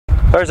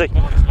Where is he?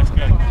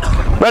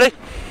 Ready?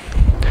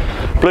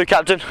 Blue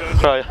captain.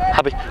 Where are you?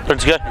 Happy? Ready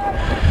to go?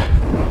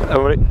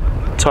 Everybody,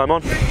 time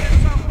on.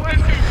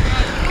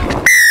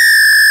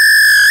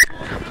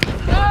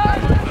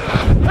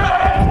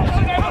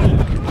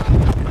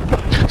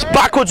 It's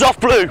backwards off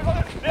blue.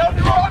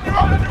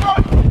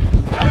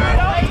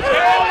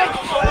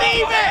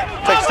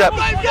 Take a step.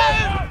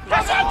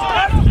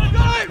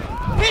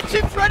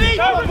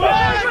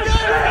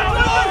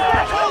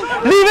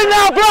 Leave it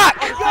now, black!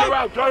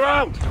 Go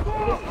round!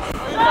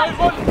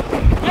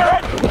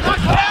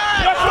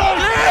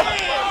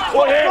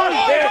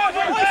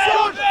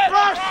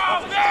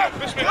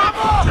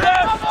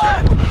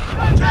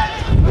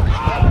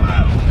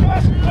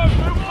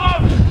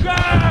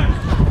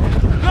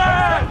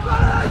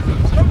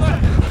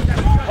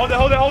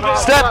 Hold it.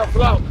 Step!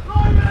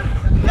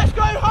 Let's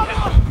go!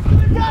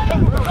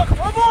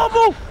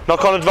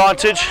 Knock on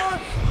advantage.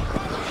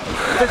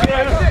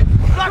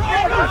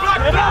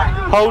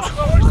 Hold.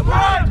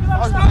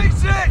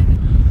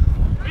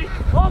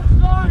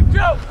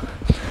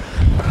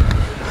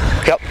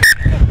 Yep.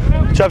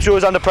 Chaps, you're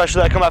always under pressure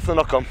there. Come out for the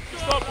knock on.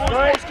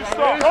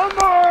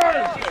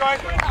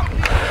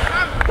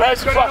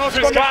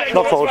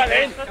 Knock forward.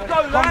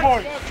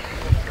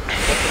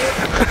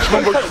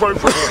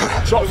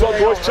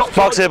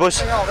 Mark's here,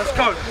 boys. Let's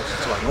go.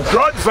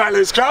 Right,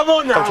 fellas, come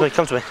on now.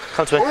 Come to me.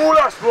 All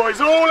us, boys,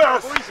 all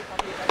us.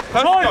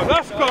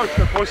 Let's go,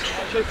 boys.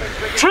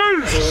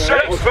 Choose,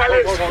 set,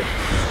 fellas.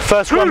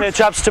 First scrum here,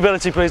 chaps.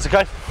 Stability, please,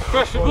 okay?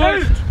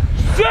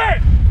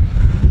 Set.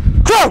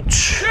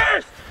 Crouch.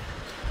 Yes.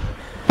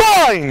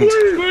 Bind.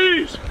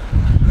 Please.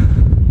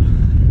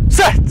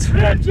 Set.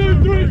 1,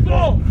 2, 3,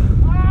 4.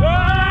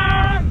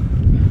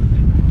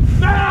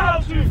 Now,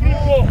 2,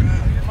 4.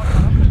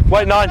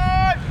 Wait, 9.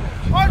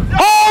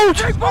 Hold!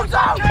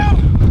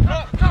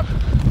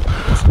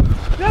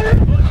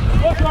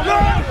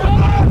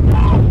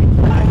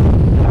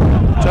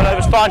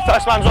 Turnover's fine,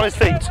 first man's on his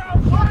feet.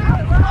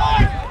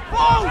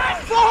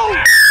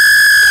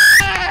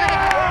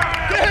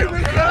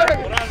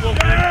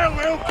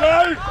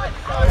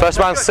 First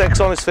man's 6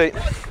 on his feet.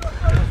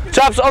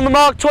 Chaps, on the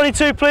mark,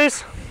 22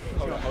 please.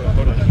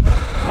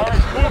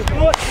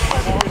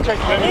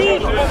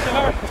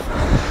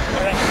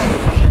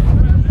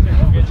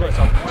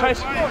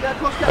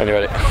 When you're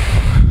ready.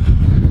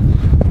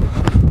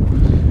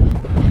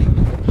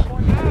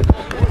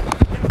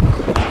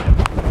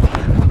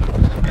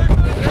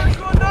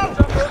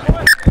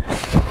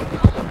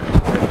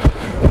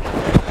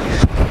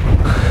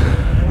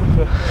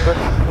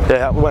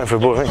 Yeah, we're waiting for a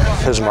ball, I think.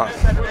 There's a mark.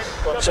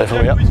 So from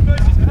me up.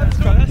 Let's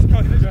go.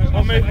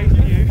 On me.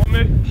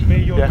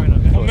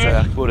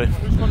 Yeah, we'll do.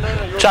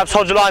 Chaps,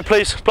 hold your line,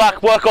 please.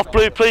 Black, work off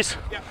blue, please.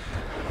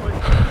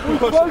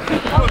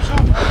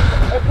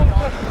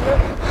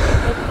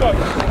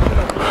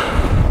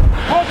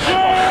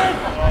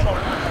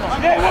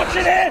 Watch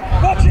it in!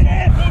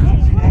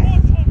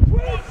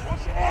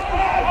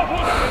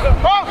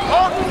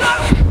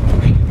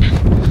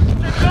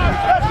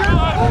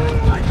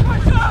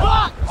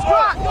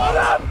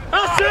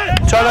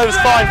 Turnover's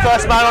fine,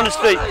 first man on his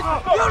feet.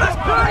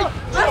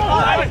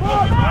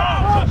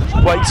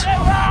 Wait.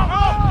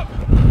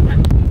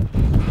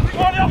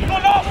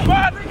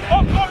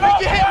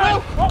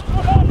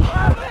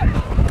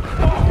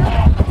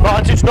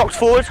 Advantage knocked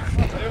forward.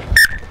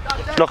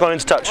 Knock on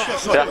into touch.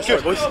 Yeah.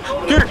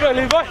 Good,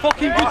 Levi.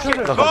 Fucking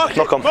good.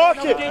 Knock on.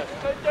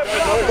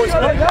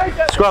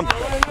 Scrum.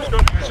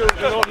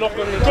 Come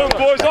on,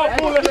 boys, up,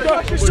 ball, let's go.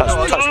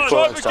 Touch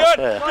before and stuff.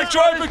 Yeah. Big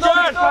drive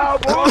again.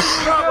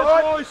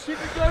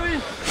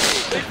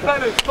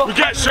 We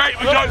get straight,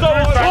 we go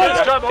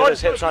through. Get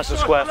those hips nice and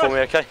square for me,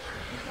 okay?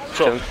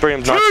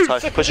 Bring them nice and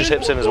tight. Push his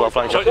hips in as well,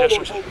 flank check. Thank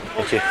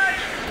you.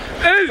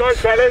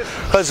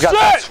 Close the gap,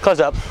 guys. Close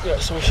it up.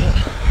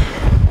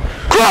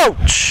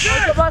 Crouch!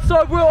 Eyes up that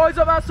side, Will, eyes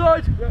up that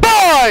side!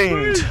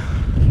 Bind!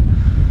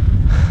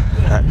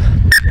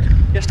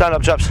 Stand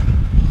up, chaps.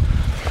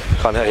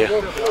 Can't hit you.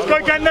 Let's go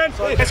again then.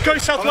 Let's go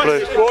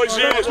southwest. Blue. Boys,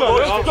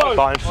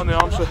 Bind. On the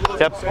arms.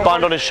 Yep,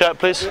 bind on his shirt,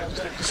 please.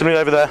 Somebody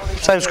over there.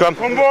 Same scrum.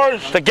 Come on,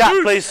 boys. The gap,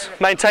 please.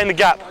 Maintain the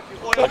gap.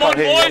 I can't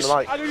hear you on the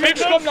mic. Big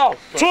scrum now.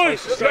 2.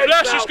 Let's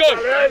go.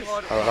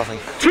 Oh, nothing.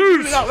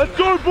 2. Let's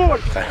go,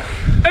 boys.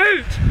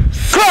 8.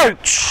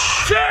 Crouch!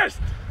 Chest.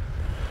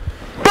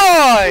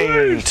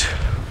 Bind!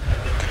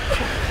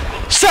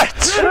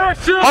 Set!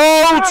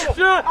 Hold!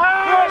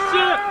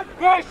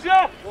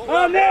 Pressure!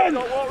 And then,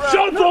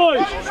 shot,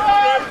 boys!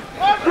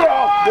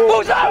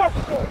 Balls out!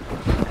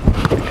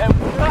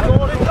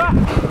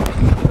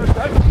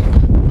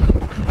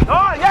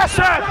 Oh, yes,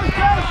 sir!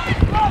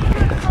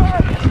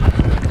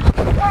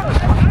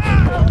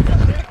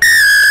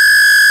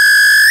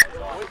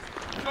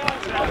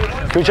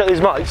 Can we check these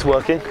mics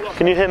working?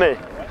 Can you hear me?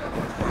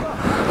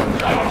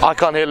 I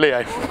can't hear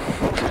Leo.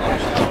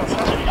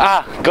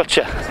 Ah,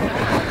 gotcha.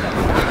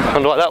 I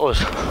wonder what that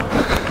was.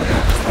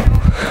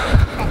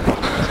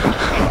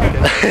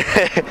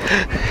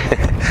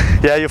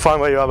 Yeah, you're fine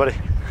where you are, buddy.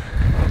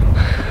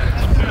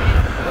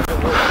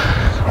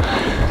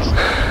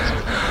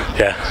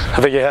 Yeah, I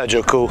think you heard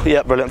your call.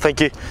 Yeah, brilliant,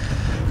 thank you.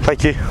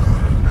 Thank you.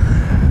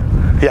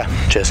 Yeah,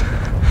 cheers.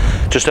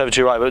 Just over to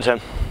your right, about 10.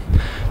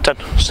 10,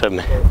 just over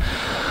me.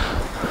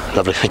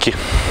 Lovely, thank you.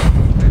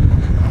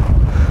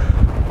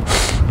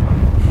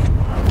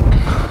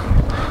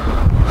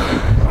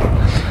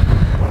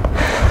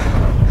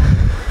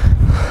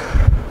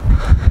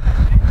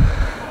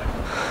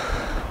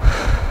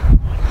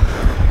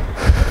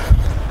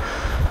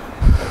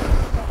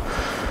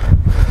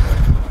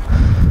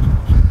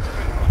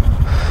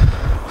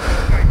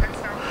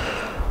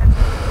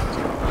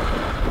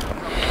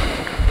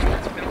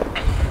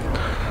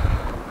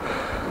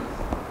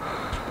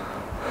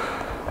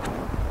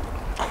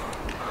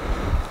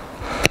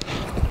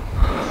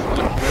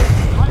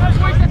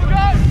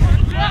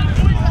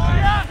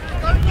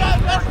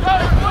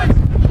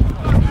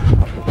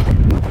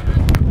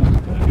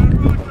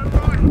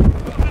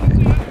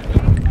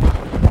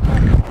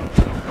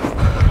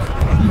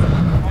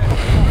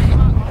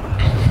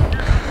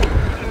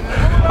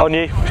 On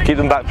you, keep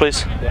them back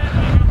please.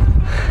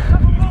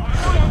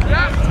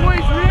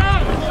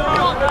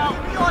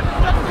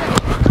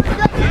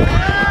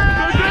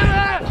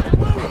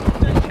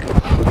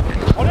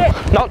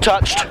 Not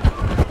touched.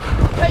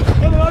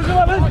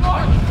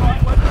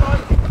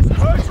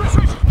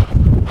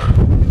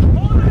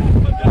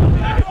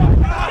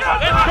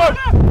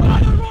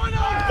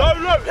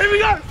 Here we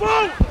go,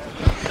 full!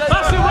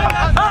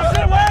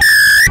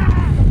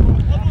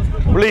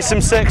 Release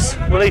him 6,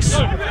 release.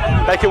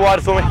 Make it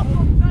wider for me.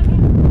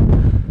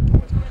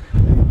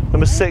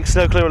 Number 6,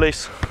 no clear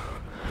release.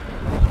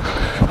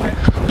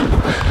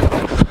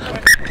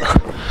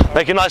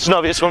 Make it nice and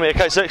obvious for me,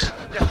 okay, 6?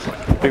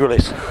 Big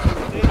release.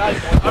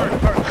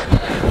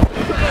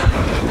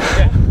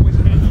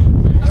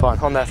 Fine,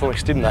 on there for me,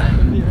 still in there.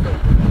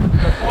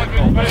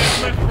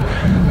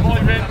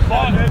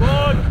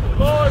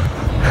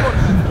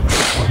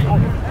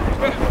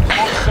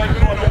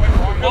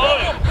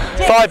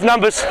 5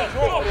 numbers.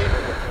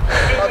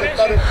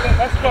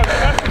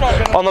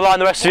 On the line,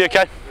 the rest of you,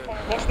 okay?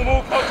 Watch them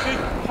all, coaching.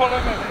 Follow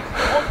me.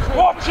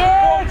 Watch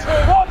it!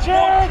 Watch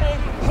it!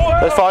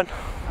 That's fine.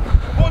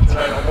 Watch it!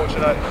 I'm watching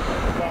that.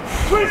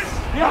 Twist!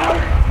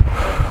 Yeah!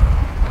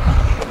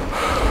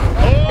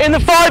 In the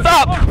 5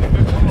 up!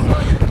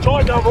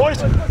 Try it now, boys.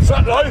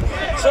 Set low.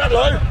 Set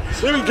low.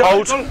 Here we go.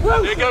 Hold.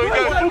 There you go,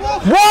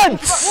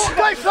 Once!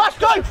 Go, flash,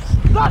 go!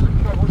 Flash!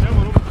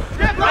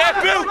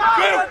 Yeah, Bill!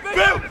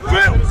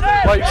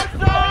 Wait.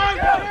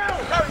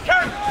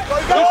 Carry!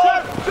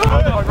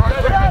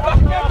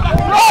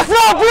 Off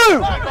now, Blue!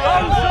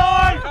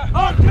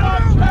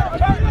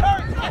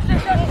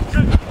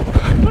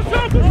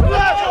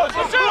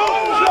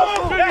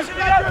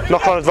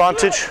 Knock on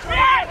advantage.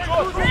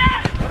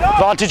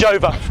 Advantage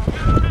over.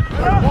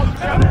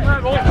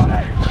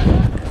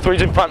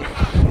 3's in front.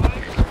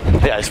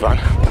 Yeah, it's fine.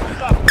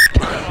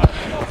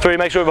 3,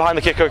 make sure we're behind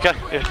the kicker, okay?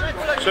 Yeah.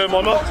 Sure,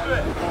 Mama.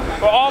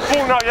 Arm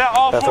ball now, yeah?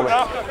 Arm ball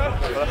now.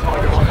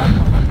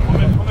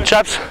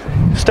 Chaps,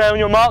 stay on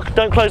your mark,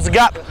 don't close the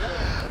gap.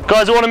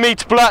 Guys, I want to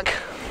meet black.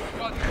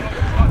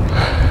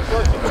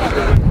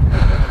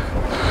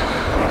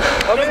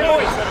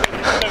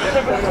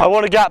 I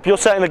want a gap, you're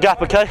setting the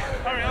gap, okay?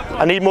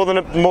 I need more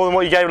than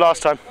what you gave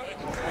last time.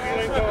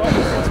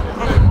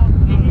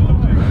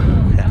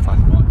 Yeah,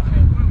 fine.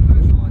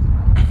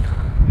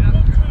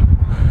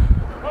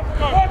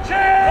 Watch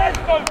it!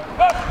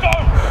 Let's go!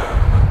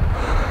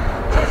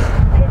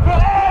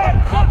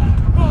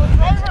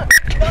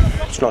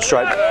 It's not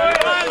straight.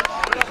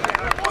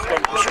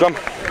 Scrum.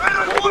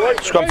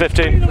 Scrum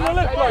 15.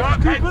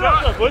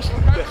 Let's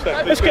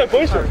go,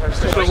 boys.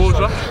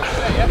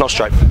 Not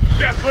straight.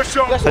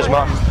 There's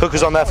my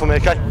hookers on there for me,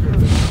 okay?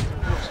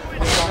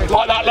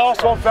 Like that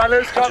last one,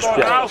 fellas. Come on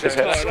now. Just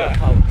hit.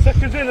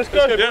 Seconds in, let's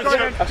go.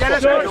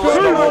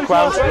 More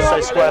crowds,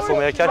 stay square for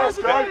me, okay? Let's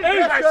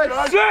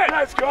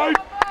go.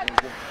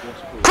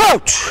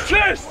 Crouch!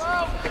 Chest.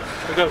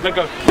 Let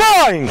go.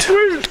 Bind!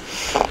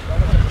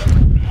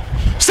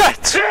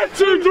 Set!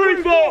 2,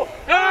 3, 4.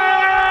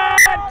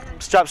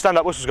 Jab, stand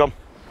up, whistle's gone.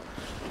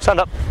 Stand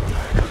up.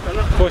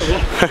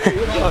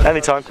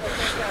 Anytime.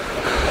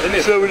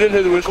 So we didn't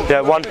hear the whistle.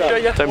 Yeah, 1.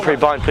 Don't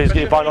pre-bind, please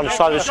get your bind on the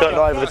side of the shirt,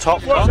 not over the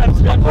top.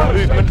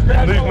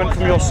 Movement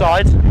from your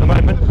side at the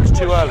moment, it's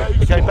too early.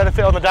 Okay,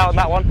 benefit on the doubt on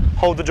that one,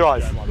 hold the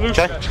drive.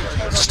 Okay?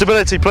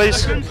 Stability,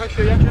 please. So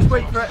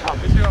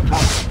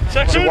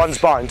 1's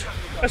bind.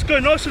 Let's go,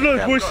 nice and low,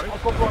 boys.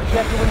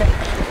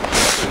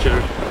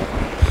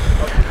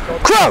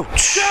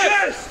 Crouch!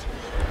 Yes!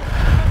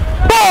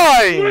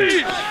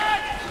 Bind!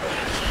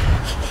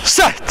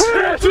 Set!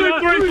 2,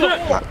 3,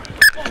 4.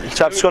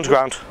 Chaps, gone to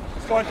ground.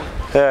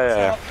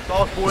 Yeah.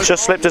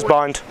 Just slipped his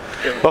bind.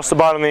 Lost the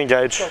bind on the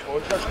engage.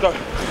 Let's go.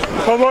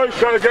 Come on,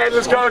 go again,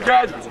 let's go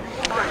again.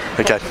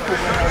 Okay.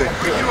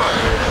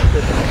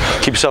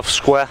 Keep yourself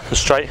square and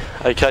straight,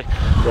 okay?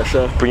 Yes,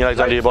 sir. Bring your legs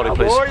under your body,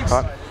 please. Right.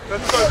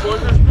 Let's go,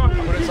 boys.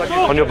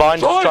 On your bind,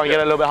 just try and get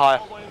it a little bit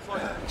higher.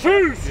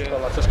 2.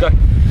 Let's go.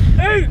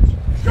 8.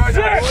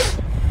 6.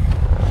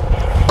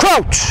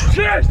 Crouch!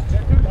 Chest.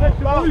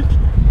 Bind!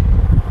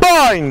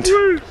 Bind.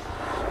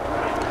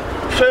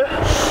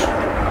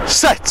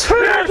 Set.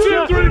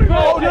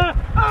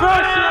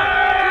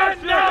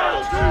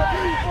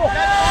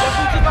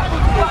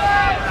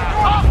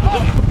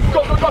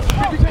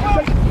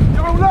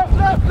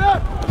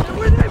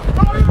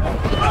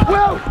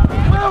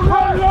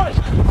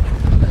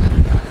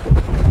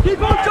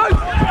 Keep on, Joe!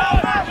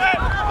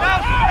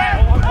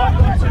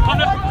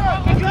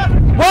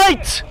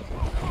 Wait!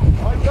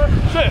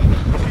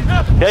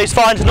 Yeah, he's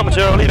fine, it's not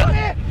material, leave it.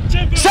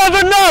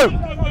 7, no!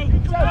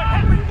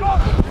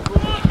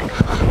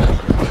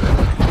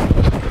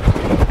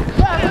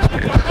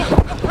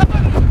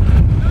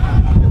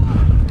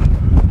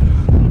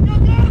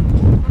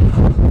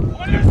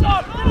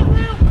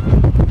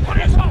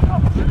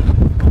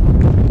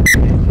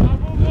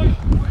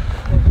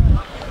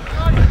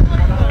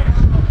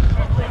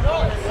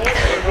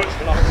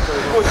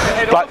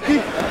 Black.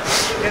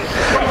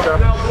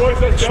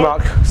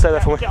 Schmuck, stay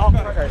there for me.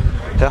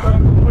 Yeah.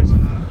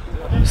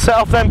 Set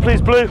off then,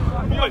 please, blue.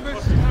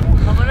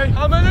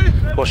 How many?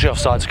 Watch your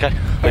offsides, okay?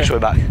 Make sure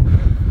we're back.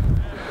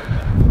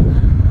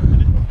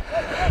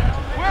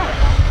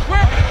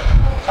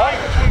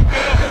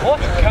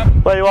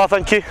 There you are,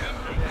 thank you.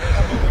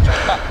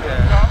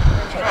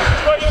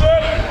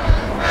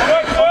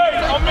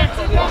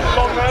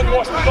 Long man,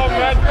 watch the long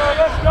man.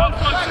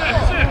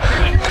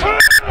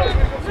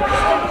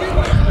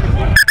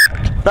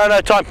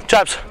 No, time,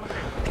 chaps.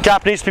 The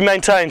gap needs to be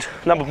maintained.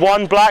 Number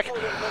 1, black.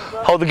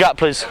 Hold the gap,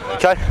 please.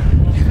 Okay.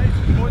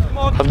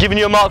 I've given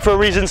you a mark for a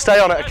reason. Stay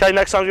on it. Okay.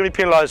 Next time you're going to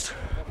be penalised.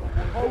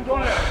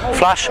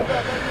 Flash.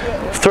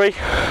 3.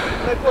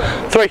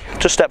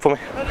 Just step for me.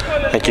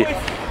 Thank you.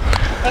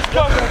 Let's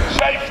go.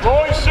 Shake,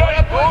 boys.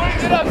 Shake,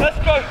 boys. Let's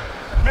go.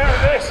 Mirror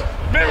this.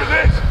 Mirror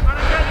this.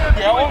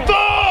 Yeah, on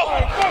top.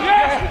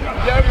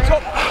 Yeah,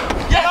 top.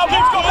 Yeah,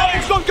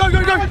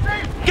 go.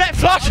 Get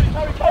flush!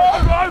 Over.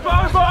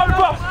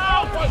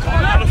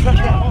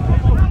 Get up.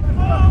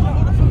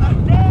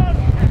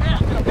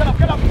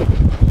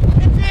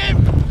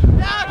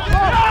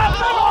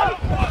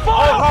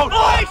 Hold.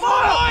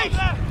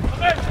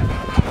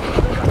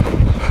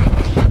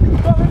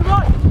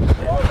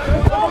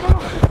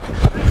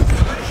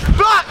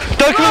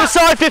 Don't come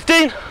inside,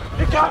 15.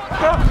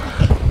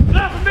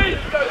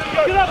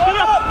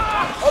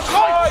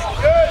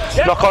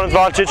 Knock on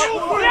advantage.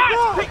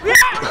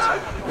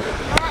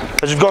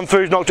 As you've gone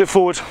through, knocked it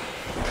forward.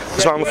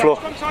 It's right on the floor.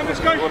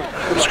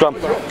 Scrum.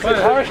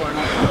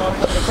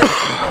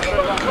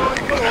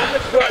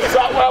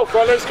 Well,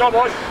 fellas, come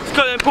on. Let's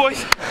go then,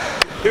 boys.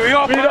 Here we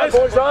are,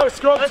 boys. Now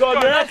scrum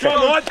time, yeah.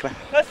 Come on.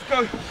 Let's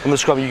go. On the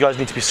scrum, you guys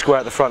need to be square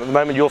at the front. At the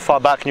moment, you're far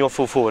back and you're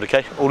full forward,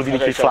 okay? All of you need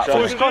to be flat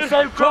forward.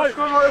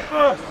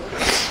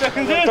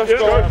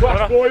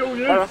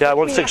 Yeah, I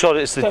want to stick shot.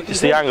 It's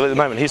the angle at the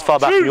moment. He's far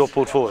back and you're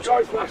pulled forward.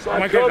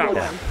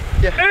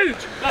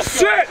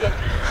 Sit.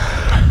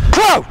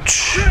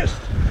 Crouch!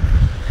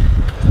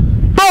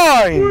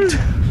 Bind!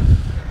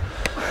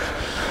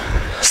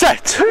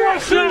 Set!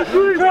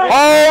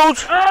 Hold!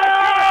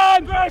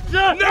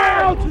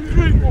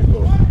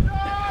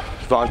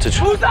 Advantage.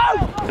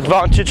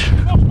 Advantage.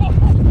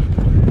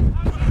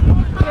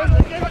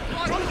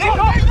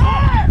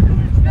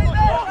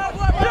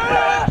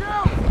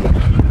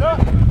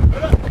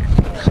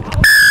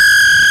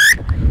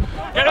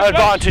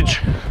 Advantage.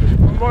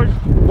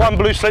 1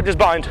 blue slip is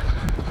bind.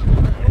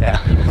 Yeah.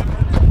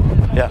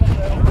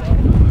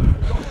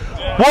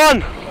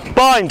 1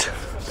 bind.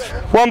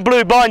 1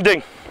 blue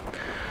binding.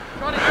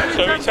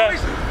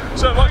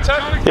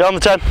 Yeah, on the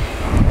 10.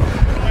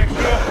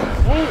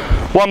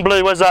 1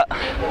 blue, where's that?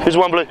 Who's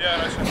 1 blue?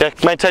 Yeah,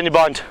 maintain your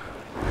bind.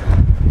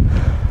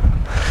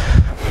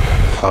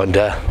 Oh, and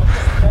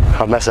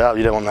I'll mess it up,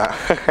 you don't want that.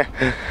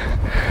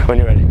 When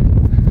you're ready.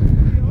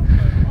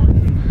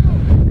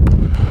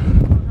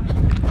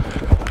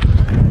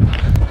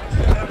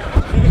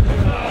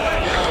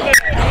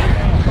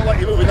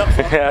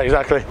 Yeah,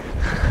 exactly.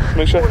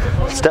 Make sure.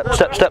 Step.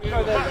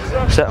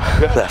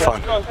 There,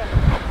 fine.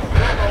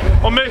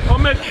 On me.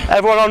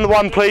 Everyone on the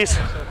 1, please.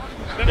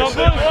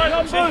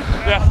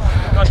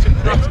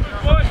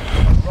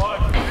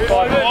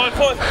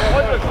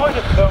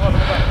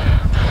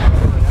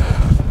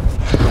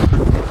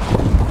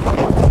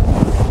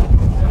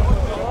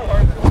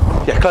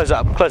 Yeah, close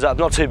up,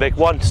 not too big.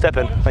 1, step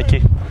in, thank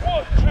you.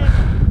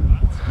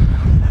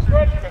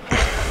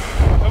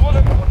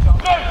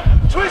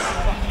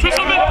 Twist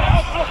on me.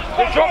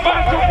 Drop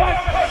back.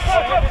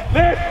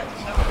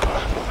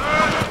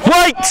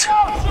 Wait!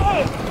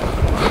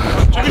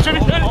 Jimmy.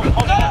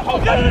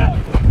 Get it.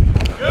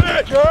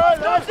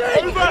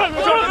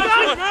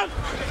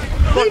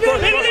 Good.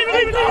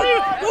 Leave it.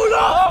 Hold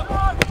up.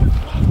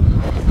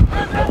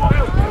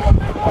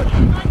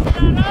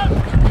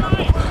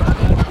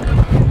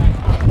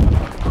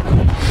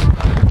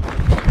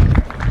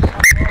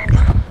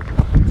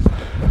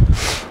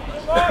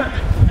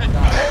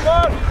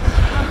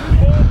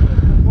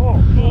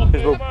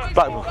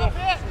 Back ball.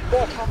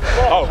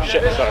 Oh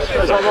shit, sorry.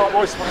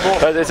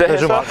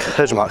 There's your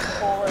mark.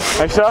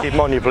 Keep him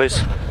on you, please.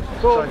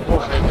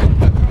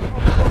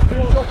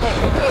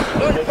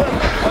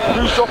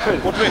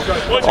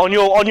 On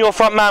your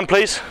front man,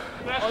 please.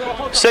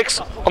 6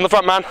 on the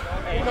front man.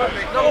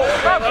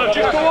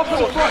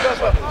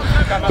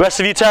 Rest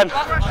of you 10.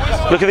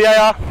 Look at the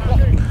AR.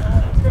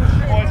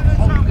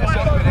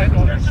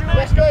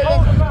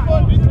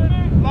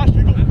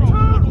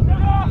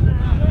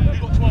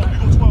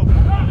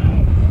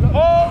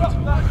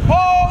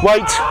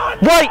 Wait.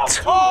 Back.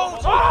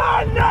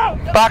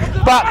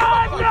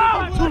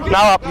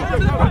 Now up.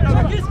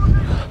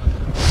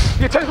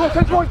 Yeah, 10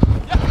 points.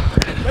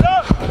 Get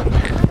up.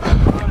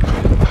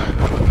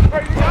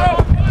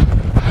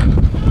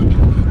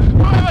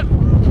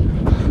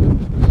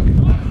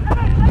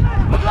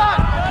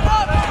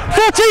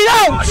 14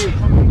 out!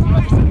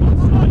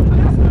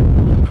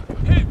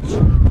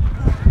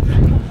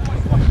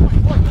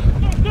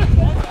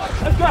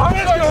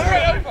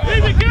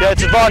 Yeah,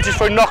 it's advantage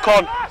for a knock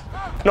on.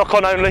 Knock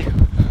on only.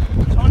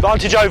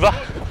 Advantage over.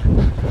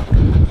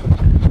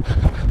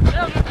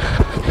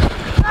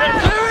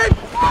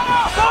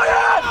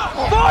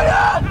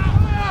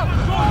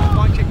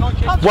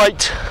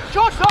 Wait.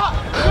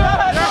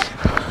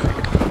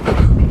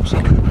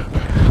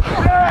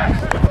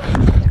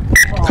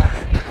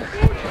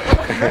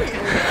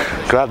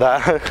 Grab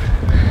that.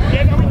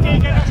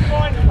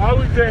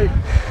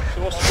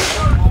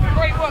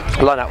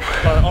 Line out.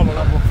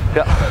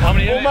 Yeah. How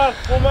many? One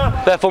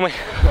man. There for me.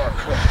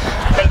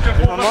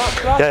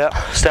 Yeah.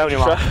 Stay on your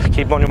mark.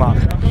 Keep on your mark.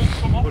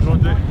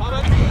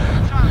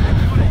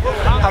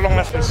 How long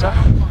left, sir?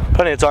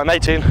 Plenty of time.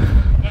 18.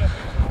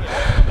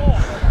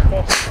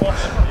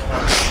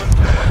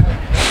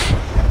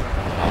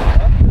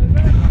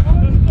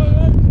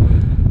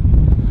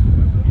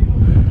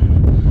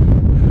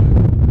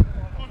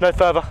 No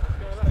further.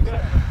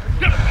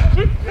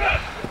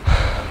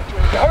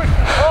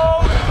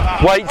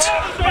 Wait.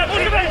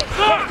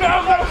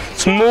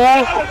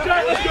 Small.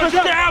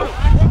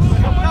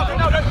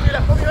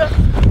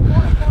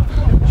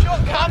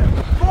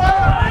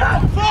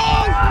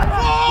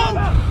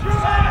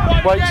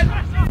 Wait.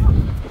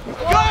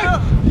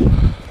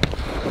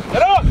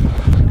 Get up!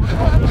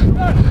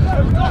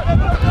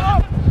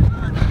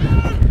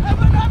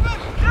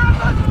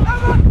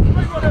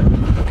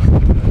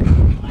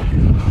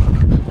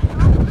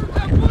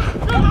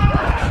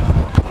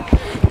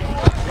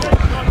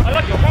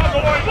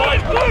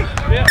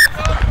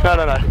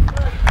 No.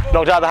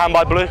 Knocked out of the hand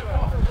by blue.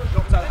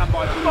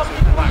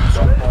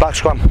 Back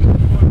scrum.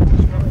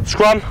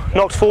 Scrum,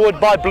 knocked forward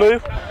by blue.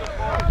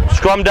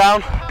 Scrum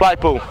down, black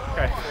ball.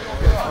 Okay.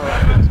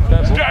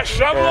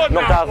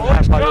 Knocked out of the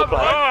hand by your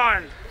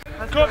player.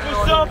 Got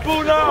the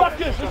sample now!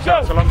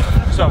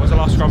 So was the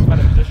last scrum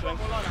better positioning?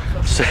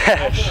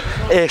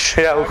 Ish,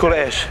 yeah, we'll call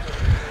it ish.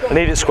 I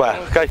need it square.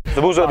 Okay,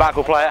 the ball's at the back,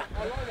 we'll play it.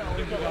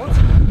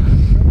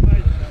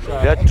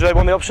 Yeah, do they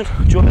want the option?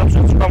 Do you want the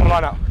option? Scrum or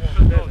line out?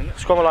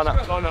 Scrum or line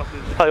out?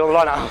 Oh, you want the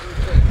line out?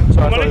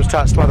 Sorry, I thought it was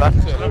touched, my bad.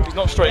 He's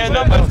not straight. Yeah,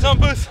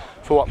 numbers.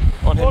 For what?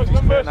 On him, he's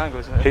putting an angle,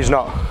 isn't it? He's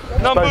not.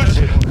 Numbers.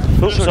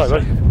 Oh, sorry,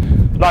 buddy.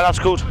 Line out's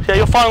called. Yeah,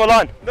 you're fine on the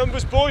line.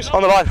 Numbers, boys.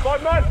 On the line.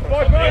 5 man.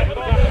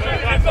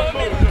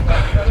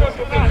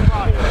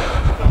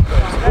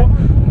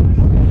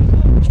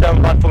 Stay on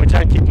the line for me,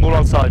 10, keep them all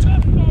on side.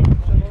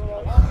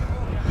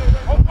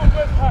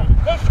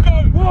 Let's go.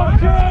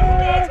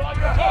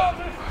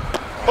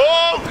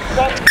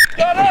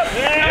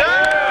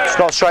 It's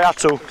not straight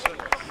at all.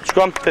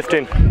 Scrum,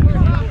 15.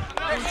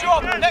 Next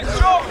job.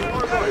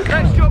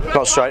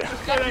 Not straight.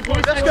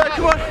 Let's go,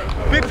 come on.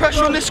 Big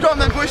pressure on this scrum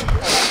then, boys.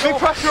 Big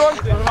pressure on.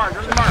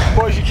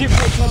 Boys, you keep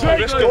let's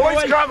go.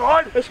 Boys, come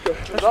on. Let's go.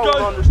 Let's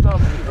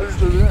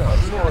go.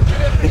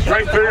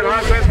 Straight through,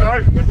 lads, let's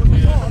go.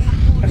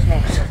 That's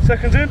nice.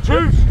 Seconds in.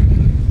 Truth.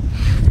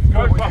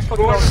 Go,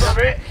 boys.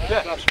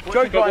 Yeah.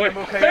 Go, boys.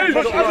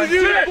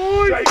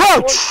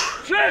 Crouch!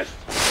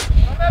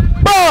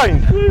 Bind!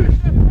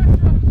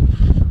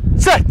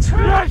 Set!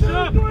 Let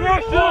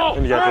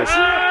me go, please.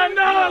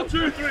 Now,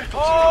 2, 3.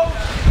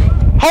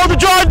 Hold the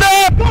drive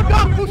there! Go,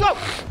 pulls up.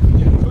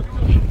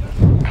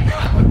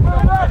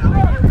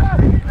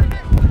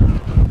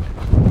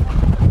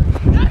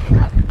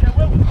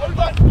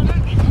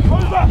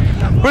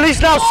 Release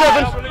now,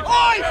 7.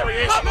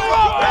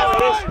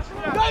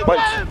 Wait.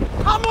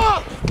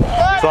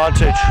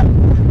 Advantage.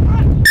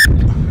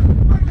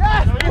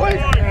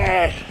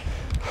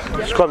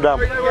 Scrum down.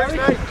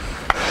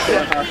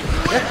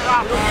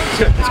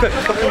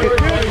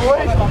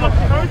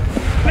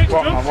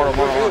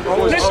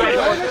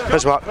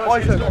 Where's Mark?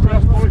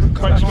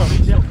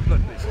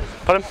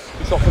 Pardon?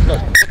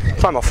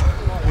 Time off.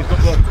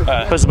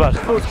 Where's the blood?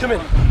 Come in.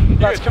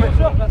 Lads, come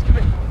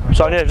in.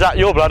 Sorry, is that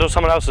your blood or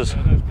someone else's?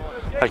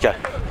 Okay.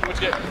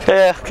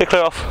 Yeah, get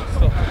clear off.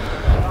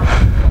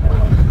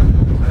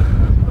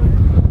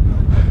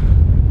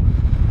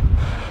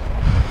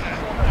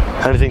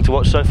 Anything to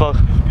watch so far?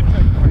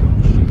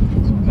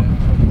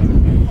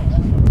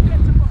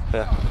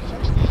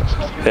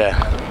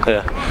 Yeah.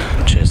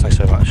 Cheers, thanks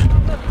so much.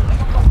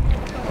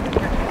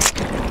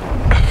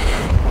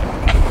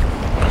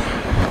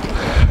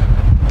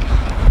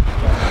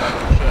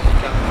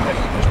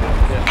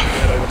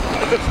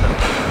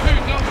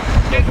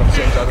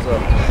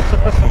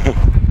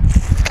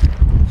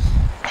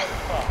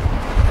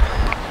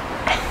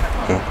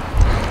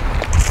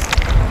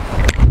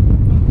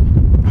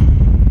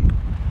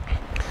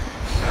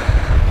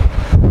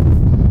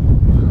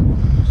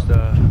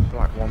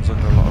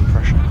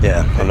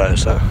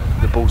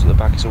 at the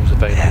back is always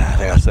available. Yeah, I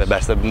think that's the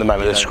best. At the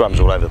moment, the scrum's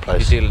all over the place.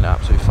 He's dealing it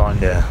absolutely fine.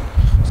 Yeah.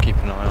 Just keep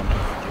an eye on.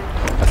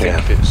 I think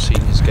if it's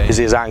seen his game. Is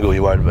his angle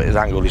you worried about? His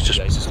angle, he's just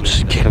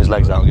kicking his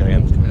legs out and going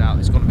in. Coming out,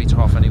 it's going to be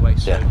tough anyway.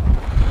 So. Yeah.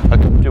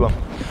 Okay, do well.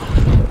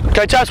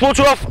 Okay, chaps,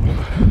 water off.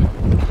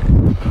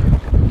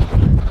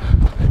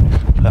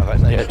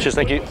 Perfect. Yeah, cheers,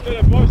 thank you.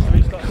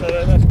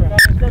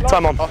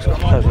 Time on.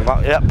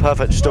 Yeah,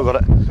 perfect. Still got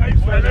it. Same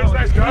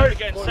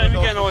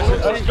again,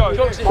 let's go.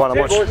 Go on,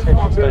 watch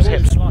those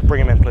hips.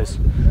 Bring him in, please.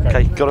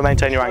 Okay, got to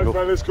maintain your angle.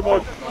 Come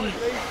on.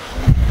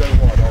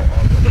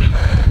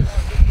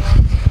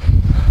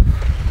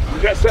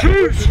 Get set.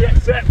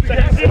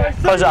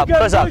 Close up,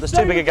 close up. There's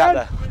too big a gap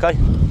there. Okay.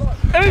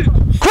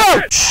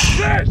 Crouch.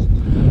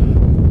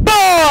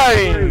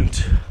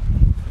 Bind.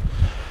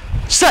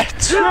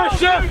 Set. No,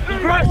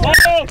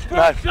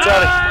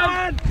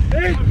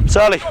 it's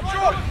early.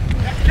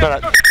 It's early. No.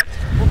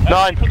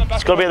 9.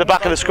 It's got to be at the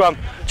back of the scrum.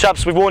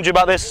 Chaps, we've warned you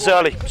about this. It's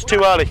early. It's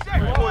too early.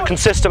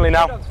 Consistently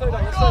now.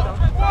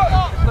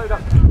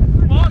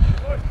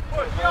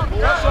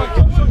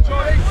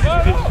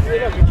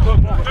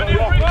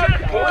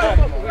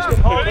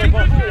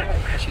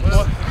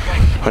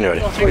 When you're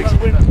ready.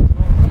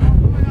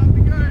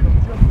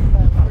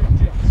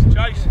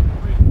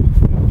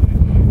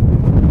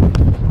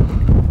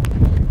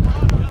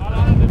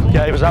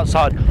 Yeah, he was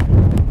outside.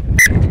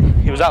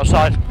 He was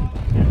outside.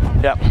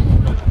 Yeah.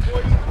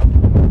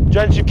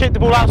 James, you've kicked the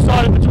ball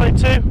outside of the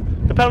 22.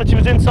 The penalty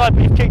was inside,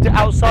 but you've kicked it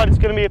outside. It's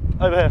going to be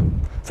over here.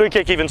 Free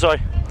kick even,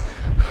 sorry.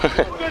 Good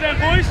then,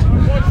 boys.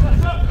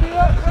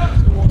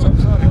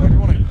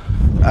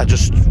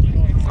 Just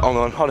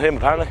on him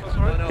apparently.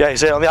 Yeah,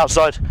 he's here on the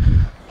outside.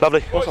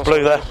 Lovely.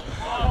 Blue there.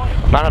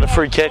 Man had a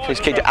free kick. He's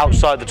kicked it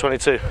outside the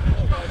 22.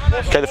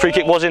 Okay, the free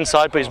kick was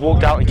inside, but he's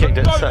walked out and kicked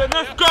it. So.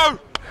 Let's go.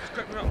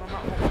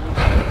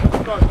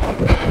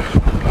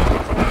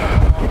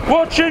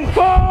 Watching 5!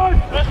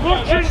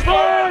 Watching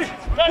 5!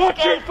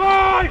 Watching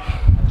 5!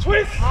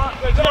 Twist!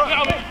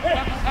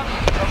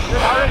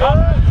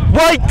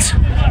 Wait!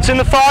 It's in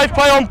the 5,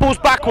 play on, balls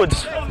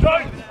backwards.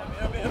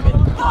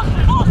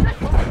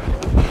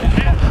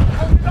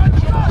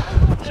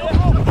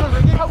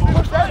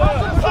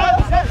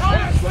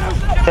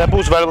 Yeah,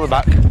 ball's available at the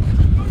back.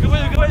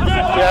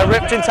 Yeah,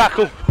 ripped in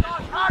tackle.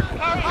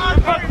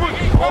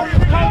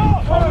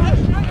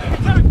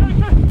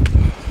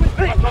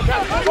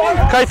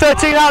 Okay,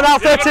 13 out now,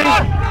 13. No.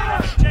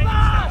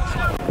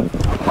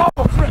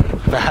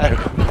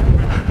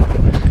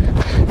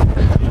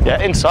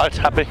 Yeah, inside,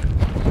 happy.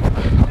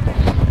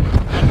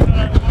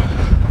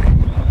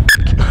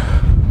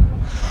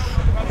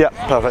 Yeah,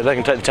 perfect, they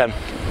can take the 10.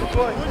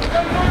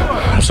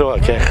 That's all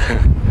okay.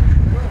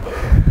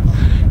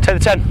 Take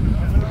the 10.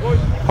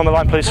 On the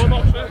line, please.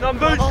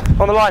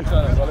 On the line.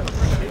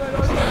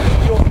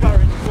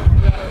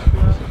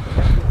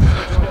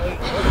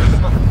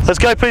 Let's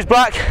go, please,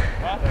 Black.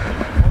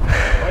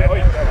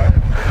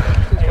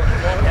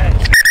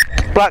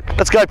 Black,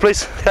 let's go,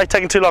 please. Okay,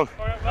 taking too long.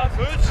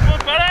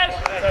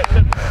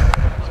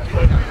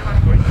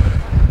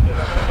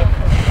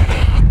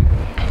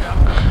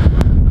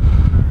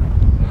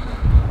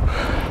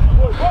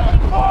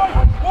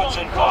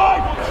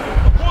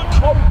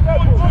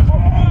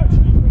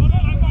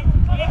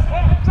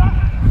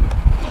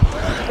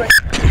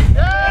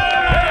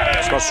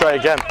 It's not straight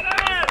again.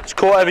 It's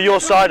caught over your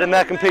side and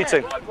they're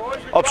competing.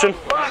 Option.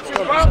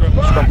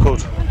 Scrum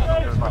called.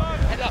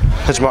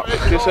 Heads him up.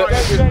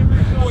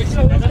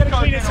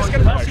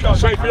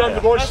 Safely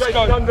under, boys.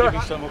 Safely under.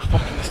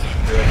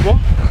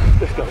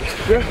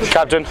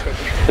 Captain,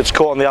 it's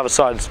caught on the other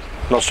side.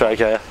 Not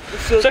straight, okay, yeah.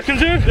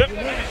 Seconds in. Yep.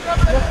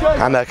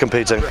 And they're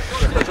competing.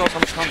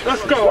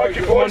 Let's go.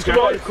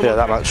 Yeah,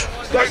 that much.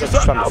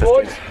 Just under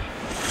 15.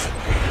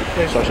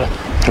 Sorry, sir.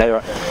 Yeah, you're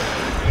right.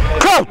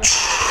 Crouch!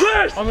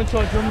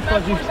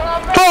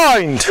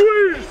 Bind!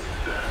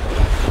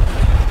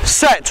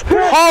 Set!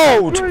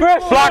 Hold!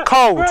 Black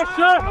hold!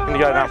 Can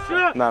you go now?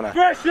 No, no.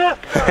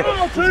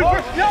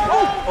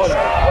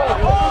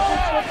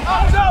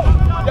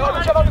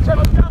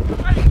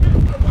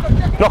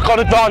 Knock on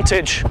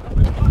advantage.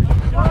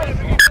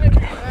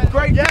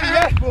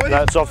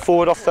 No, it's off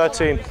forward off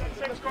 13.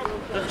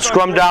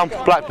 Scrum down,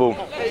 black ball.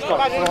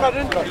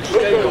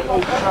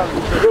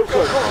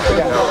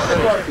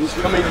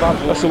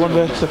 That's the one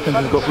there, second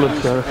has got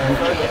blood there.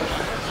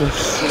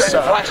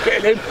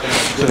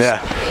 Yeah,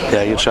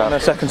 yeah, good shot. No,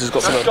 seconds has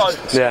got blood.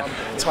 Yeah.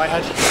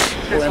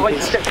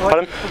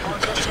 Pardon?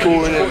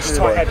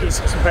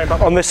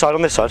 On this side,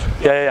 on this side.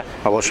 Yeah, yeah, yeah.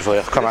 I'll watch it for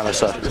you. Come out this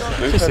side.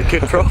 Just a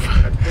good prop.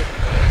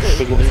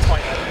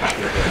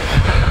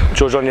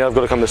 George, on you, I've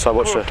got to come this side.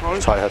 Watch the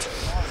tight head.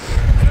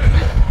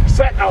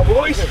 Set now,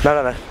 boys. No,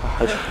 no, no.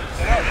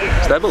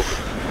 Stable.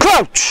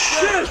 Crouch!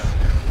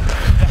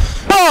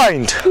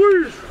 Bind!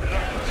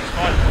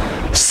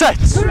 Set!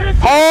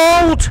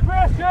 Hold!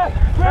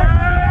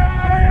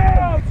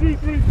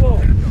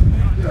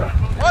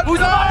 Who's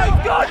the line?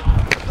 Good!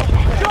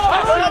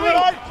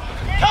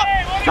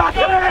 Cut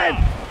it in!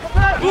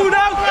 Move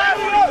now!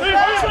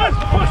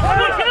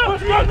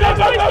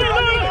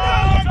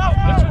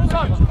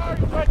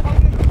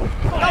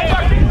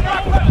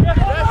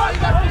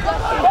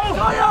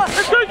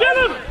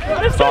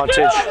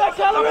 Advantage.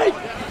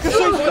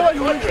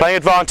 Playing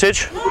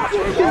advantage.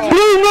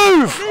 Blue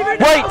move!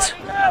 Wait!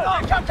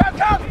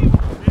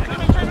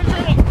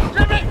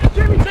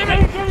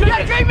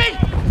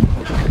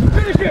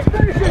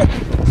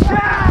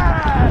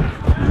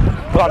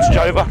 Advantage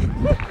over.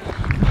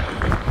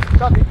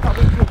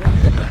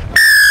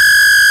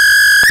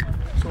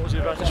 So what was the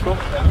advantage for?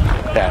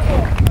 Yeah.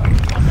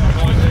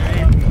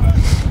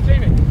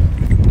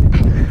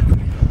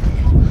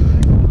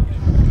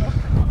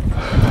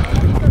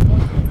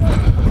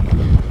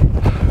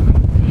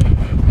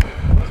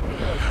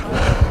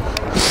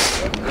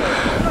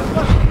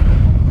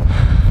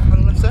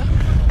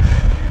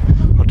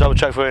 I'll double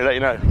check for you and let you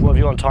know. What have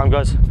you got on time,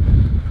 guys?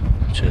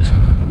 Cheers.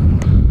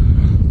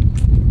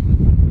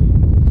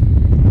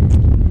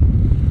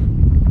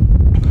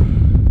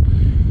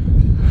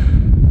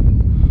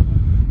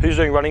 Who's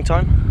doing running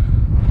time?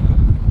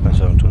 That's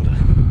what I'm trying to do.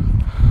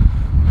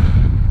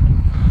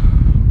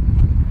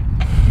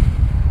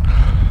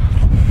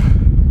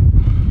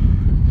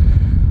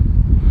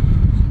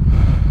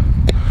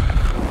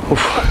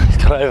 Oof, he's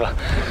got over.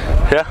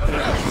 Yeah?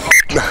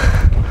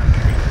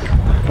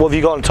 What have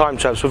you got on time,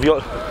 chaps? What have you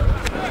got?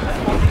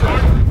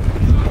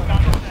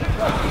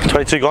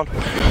 22 gone?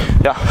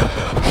 Yeah.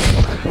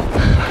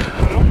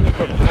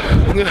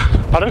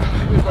 Pardon?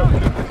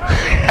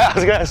 I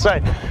was going to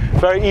say,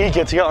 very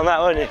eager to get on that,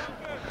 weren't you?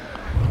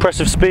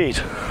 Impressive speed.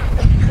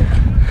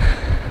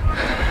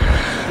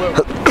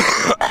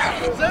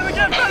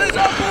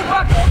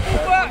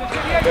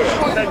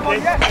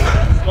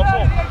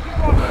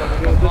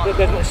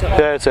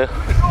 Yeah, it's here.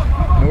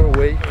 Where are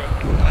we?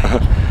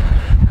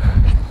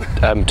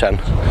 10.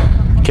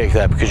 Kick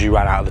there because you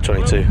ran out of the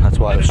 22. That's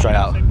why it was straight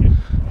out. Do you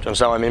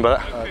understand what I mean by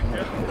that?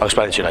 I'll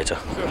explain it to you later.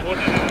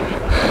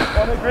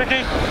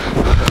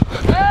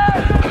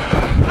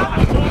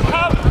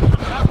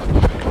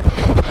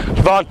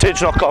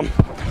 Advantage, knock on.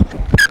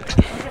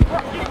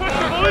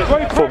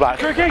 Fall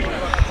back. Okay,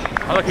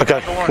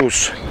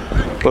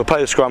 we'll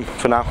play the scrum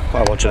for now.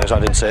 I'm watching this, I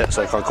didn't see it,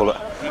 so I can't call it.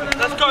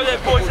 Let's go then,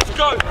 boys, let's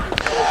go.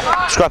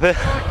 Scrap here.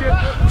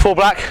 Fall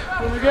black.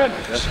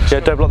 Yeah,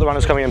 don't block the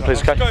runners coming in,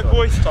 please, okay? Let's go,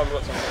 boys. Stop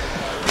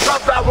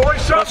that,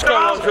 boys. Let's go,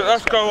 Isaac.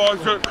 Let's go,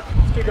 Isaac.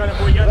 Let's keep going,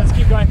 boy. Yeah, let's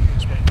keep going.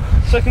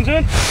 Seconds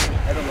in.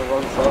 Head on the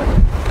wrong side.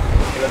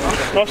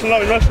 Nice and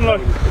low, nice and low.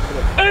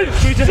 In,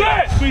 squeeze in,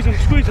 squeeze in,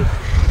 squeeze in.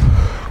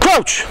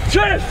 Crouch!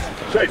 Chest!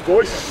 Safe,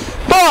 boys.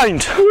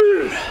 Bind!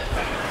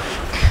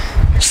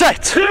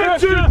 Set! 2,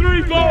 2,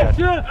 3, 4.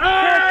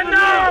 And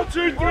now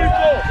 2, 3, 4.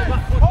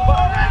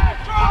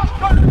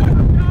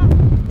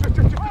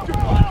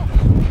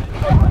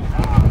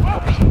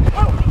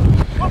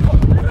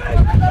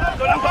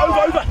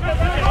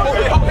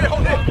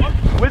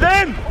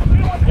 Within!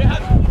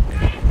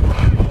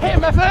 Hit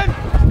him, Evan!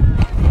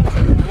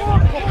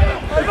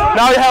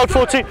 Now you're held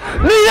 14.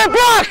 Leave it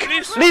black!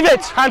 Leave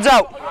it! Hands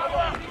out!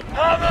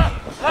 Hammer!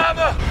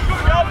 Hammer!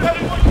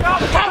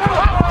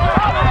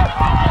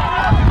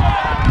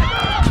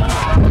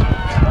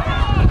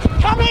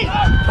 Come in!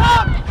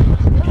 Come!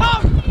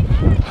 Come!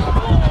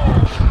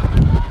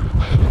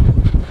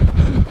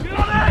 Get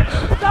on it!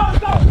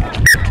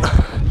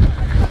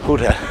 Good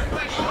here.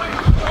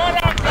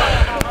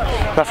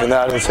 Nothing there,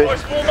 I didn't see.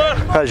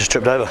 I just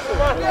tripped over.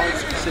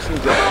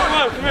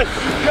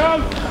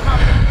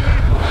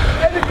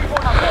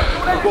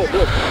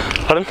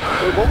 Pardon?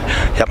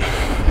 Yep.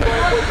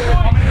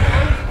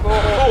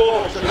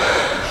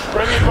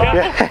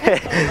 Yeah.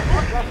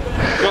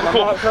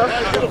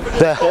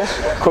 There.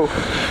 Cool.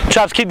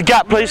 Chaps, keep the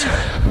gap, please.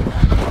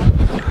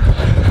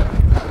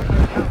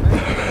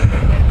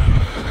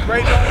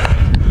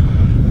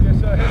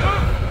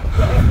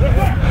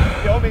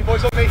 On me,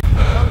 boys, on me.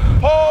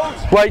 Hold!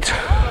 Wait.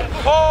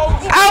 Hold!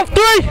 Out,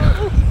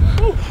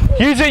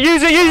 3! Use it,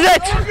 use it, use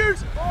it!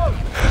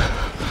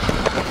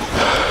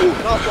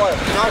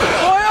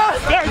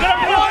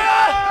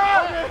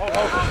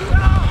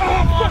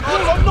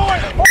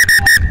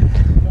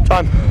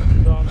 Time.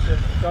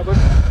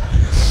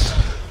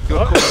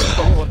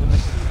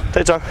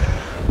 Take time.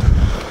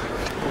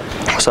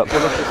 What's up?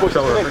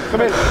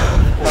 Come in.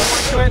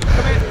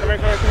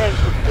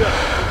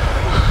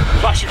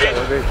 Flash again.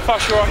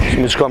 Flash your arm. Give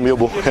me the scrum, your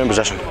ball, in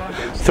possession.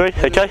 3,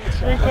 okay?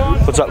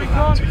 What's up?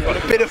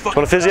 Want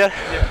a physio?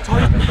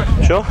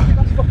 Sure?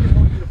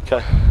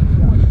 Okay.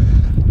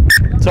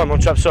 Time on,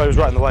 chaps, sorry, he was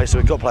right in the way, so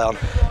we've got to play on.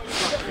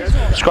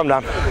 Scrum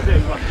down.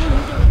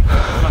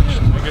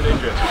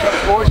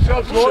 Boys,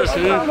 boys.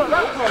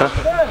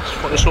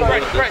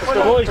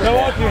 Boys, no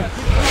arguing.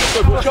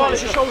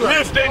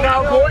 Lift it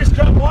now, boys.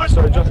 Come on.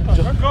 Sorry, John.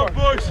 Go,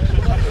 boys.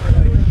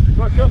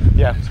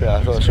 Yeah,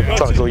 I was trying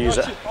to go use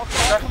it. In.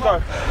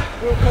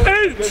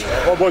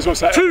 One, boys, one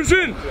set. Two's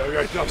in.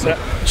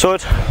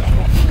 Sword.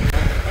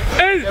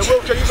 In.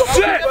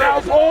 Set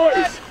now,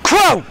 boys.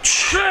 Crouch!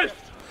 Set.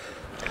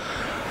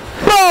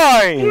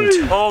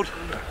 Bind! Hold.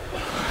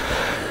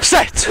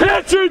 Set!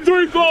 2,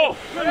 3, 4.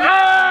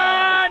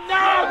 And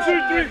now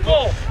 2, 3,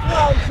 4.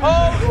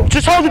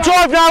 Just hold the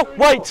drive now.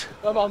 Wait.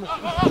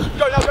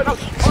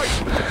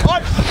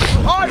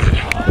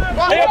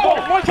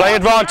 Play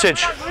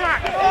advantage.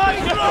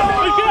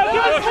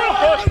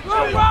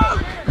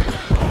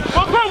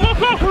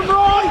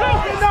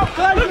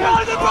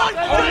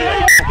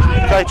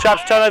 Okay,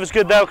 chaps, turnover's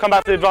good there. We'll come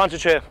back to the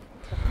advantage here.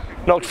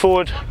 Knocked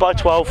forward by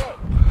 12.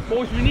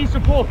 Boys, we need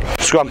support.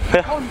 Scrum,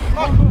 yeah.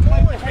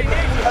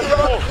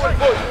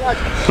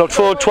 Knocked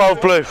forward,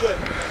 12 blue. Should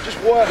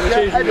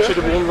have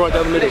been one right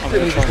down the middle.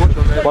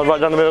 One right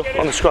down the middle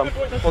on the scrum.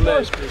 On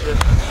there, please.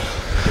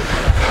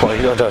 Well,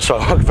 you don't,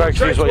 sorry, I'm very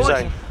confused what you're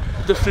saying.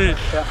 The food.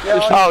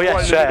 Oh,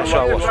 yes, yeah,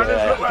 sure.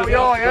 We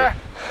are, yeah.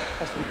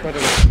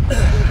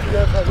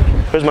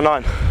 Where's my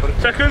 9?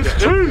 Seconds.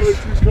 2.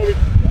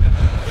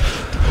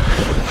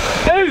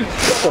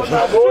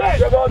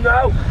 Come on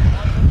now.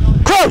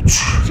 Crouch!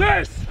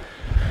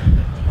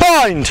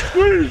 Bind!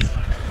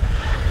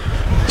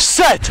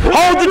 Set!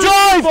 Hold the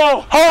drive!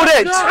 Hold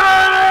it!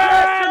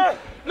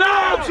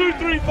 Now, 2,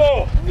 3,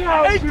 4.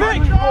 Hey,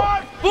 pick!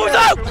 Balls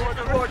out!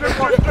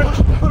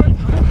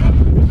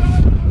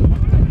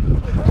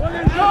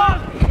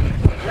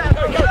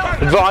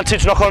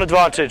 Advantage, knock on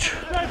advantage.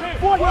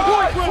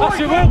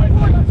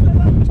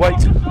 Wait.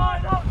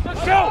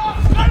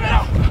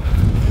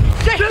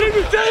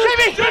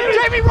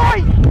 Jamie,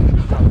 right!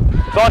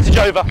 Advantage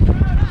over.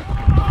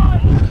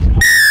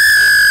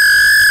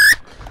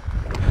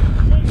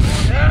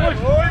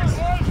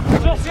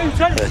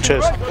 Yeah,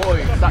 cheers.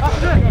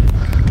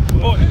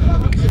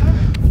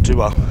 Do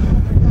well.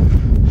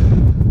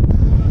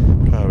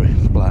 Hurry,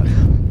 black.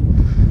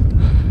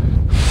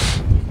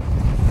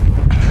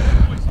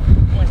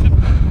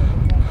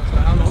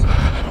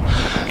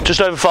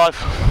 Just over 5.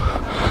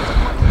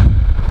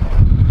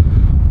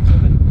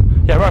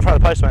 Yeah, right in front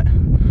of the post, mate.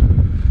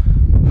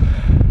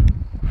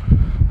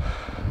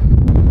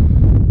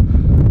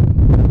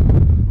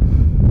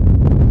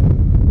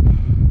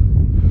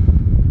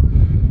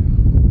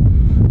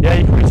 Yeah,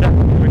 you can reset.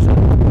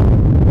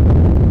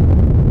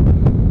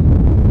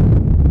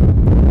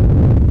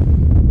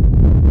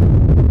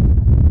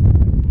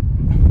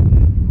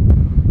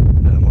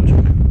 Yeah, I'm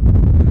watching.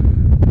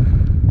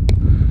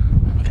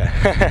 Okay.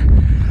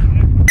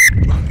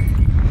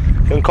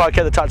 Couldn't quite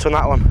get the touch on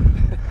that one.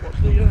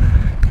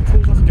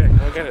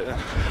 I'll get it then.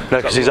 No,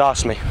 because he's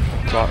asked me.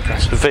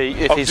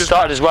 If he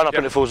started his run up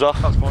and it falls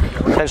off,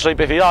 potentially,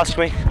 but if he asks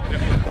me.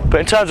 But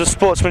in terms of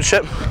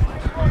sportsmanship,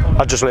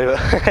 I'd just leave it.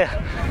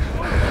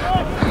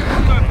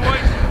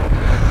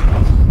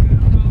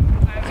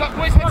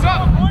 Heads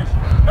up!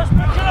 Let's pick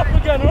it up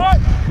again,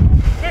 alright?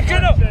 Pick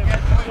it up!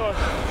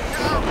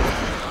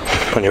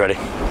 When you're ready.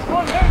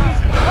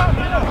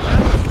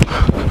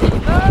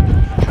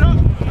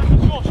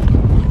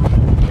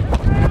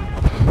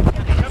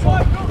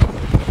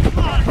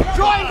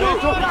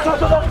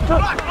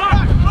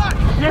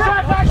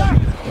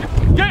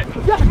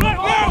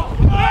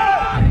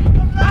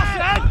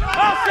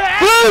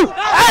 Blue!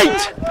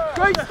 8!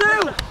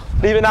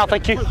 Leave it now,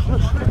 thank you.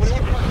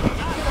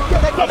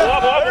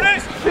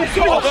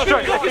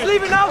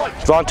 Leave it now!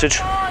 Advantage.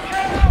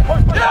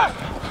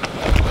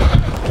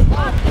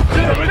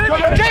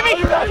 Jamie!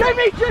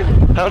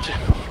 Penalty.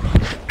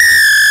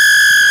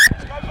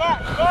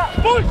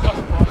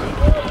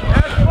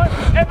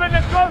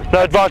 No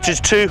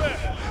advantage, 2.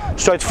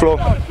 Straight to floor.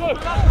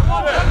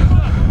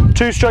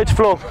 2 straight to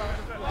floor.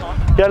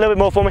 Yeah, a little bit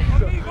more for me.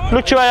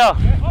 Look to your AR.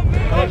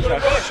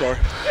 Sorry.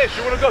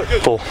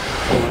 4.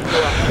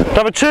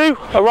 Number 2,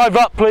 arrive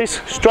up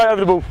please. Straight over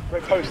the ball.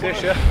 Post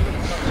this, yeah?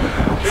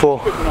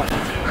 4. You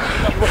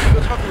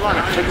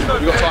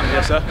got time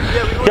here, sir?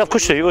 Yeah, of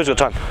course you do. You always got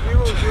time.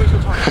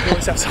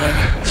 What's that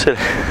time? Silly.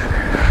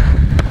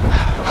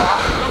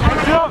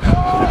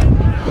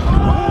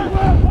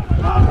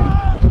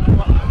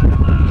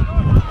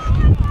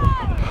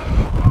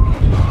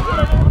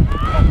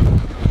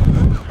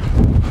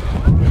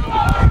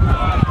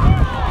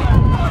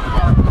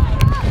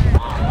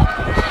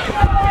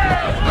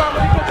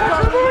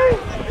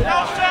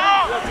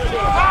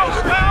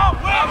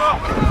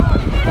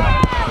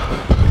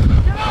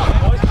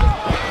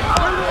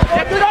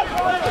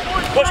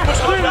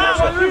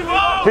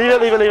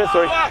 Leave it,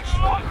 3.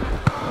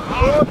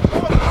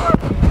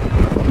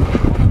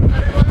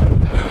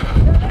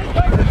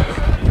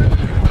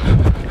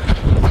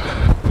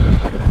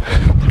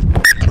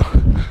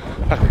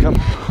 Back we come.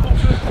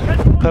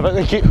 Perfect,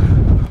 thank you.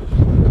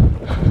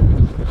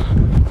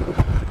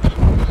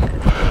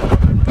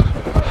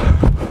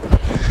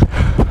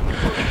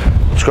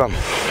 Scrum.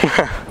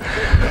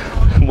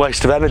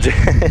 Waste of energy.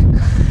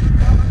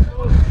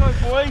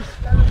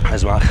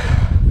 There's Mark.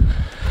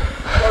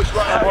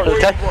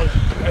 Okay.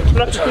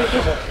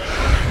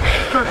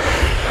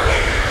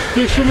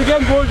 Do swim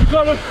again, boys, you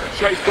got it.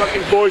 Straight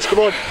fucking boys, come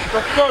on.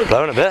 Let's go.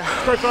 Blowing a bit.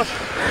 Go fast.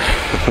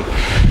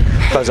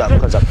 Close up.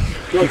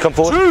 You come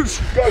forward. Choose.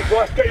 Go,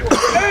 boys, get your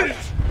head.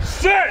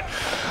 Set.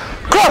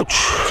 Crouch.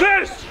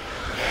 Test.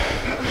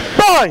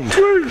 Bind.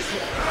 Choose.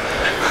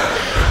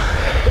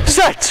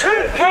 Set.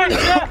 Hands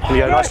up. There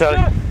you go, nice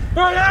early.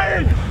 Right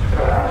in.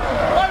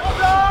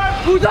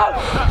 Who's up?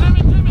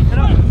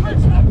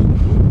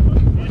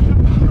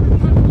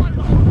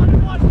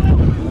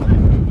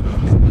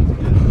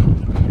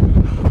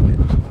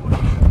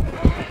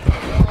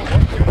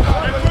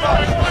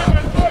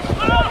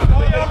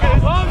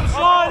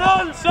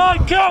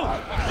 Onside, kill!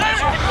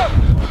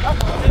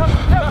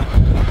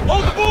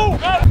 Hold the ball!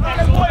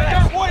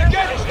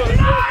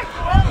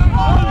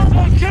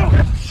 Onside, kill!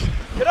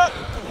 Get up!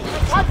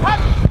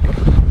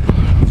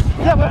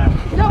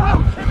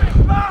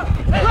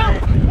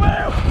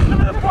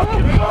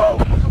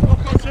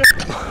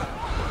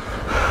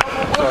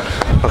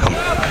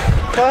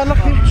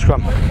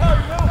 Scrum.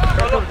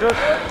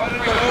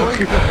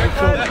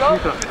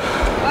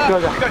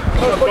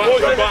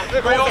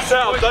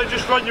 Don't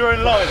just run your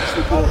own line.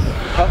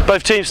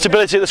 Both teams,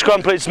 stability at the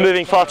scrum, please.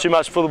 Moving far too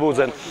much before the ball's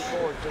in.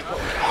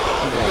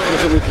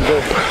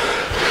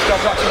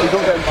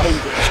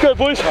 Let's go,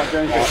 boys.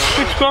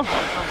 Big scrum.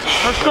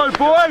 Let's go,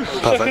 boys.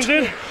 Perfect. Seconds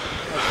in.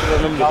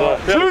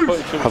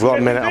 I've got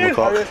a minute on the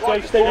clock.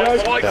 Stay low.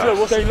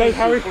 Stay low,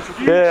 Harry.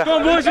 Yeah.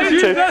 Come on, boys. It's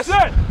you. That's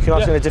it. You can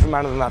ask in a different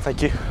manner than that,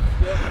 thank you.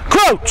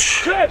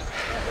 Crouch!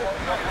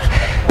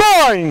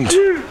 Bind!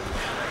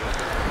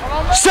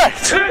 Set!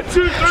 Straight,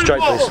 please.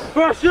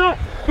 Pressure!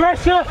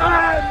 Pressure!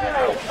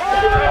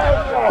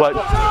 Wait.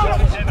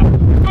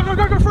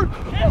 Go through!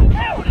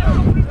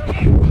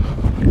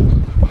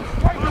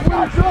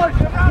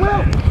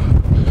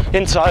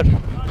 Inside.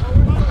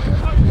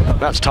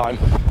 That's time.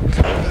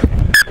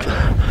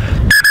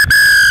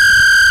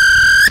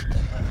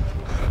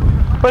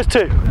 Where's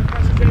two?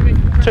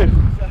 Two.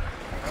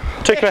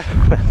 Two, come here.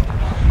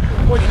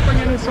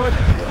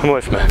 Come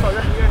away from me.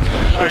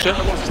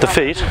 The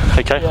feed,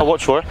 okay, I'll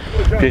watch for it.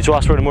 You need to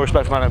ask for it in a more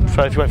respectful manner.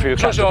 Prefer if you went for your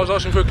captain. I was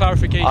asking for a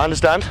clarification. I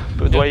understand,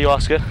 but the way you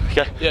ask it,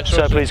 okay? Yeah,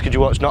 Sir, please, could you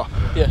watch? Not.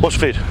 Yeah. What's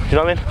the feed? You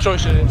know what I mean? Sorry,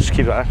 sir. Just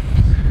keep it out.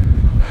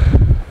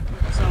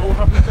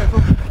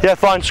 Yeah,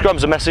 fine.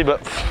 Scrums are messy,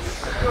 but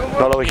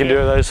not a lot we can do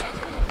with those.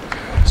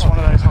 It's one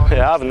of those hard.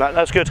 Yeah, having that.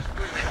 That's good.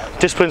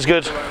 Discipline's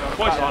good.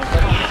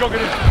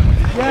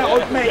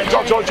 Yeah, mate.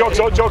 Jogs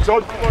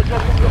on.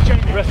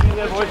 Resting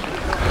there, boys.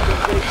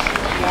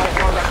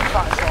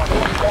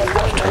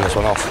 Turn this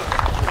one off.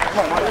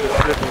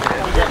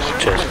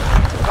 Cheers.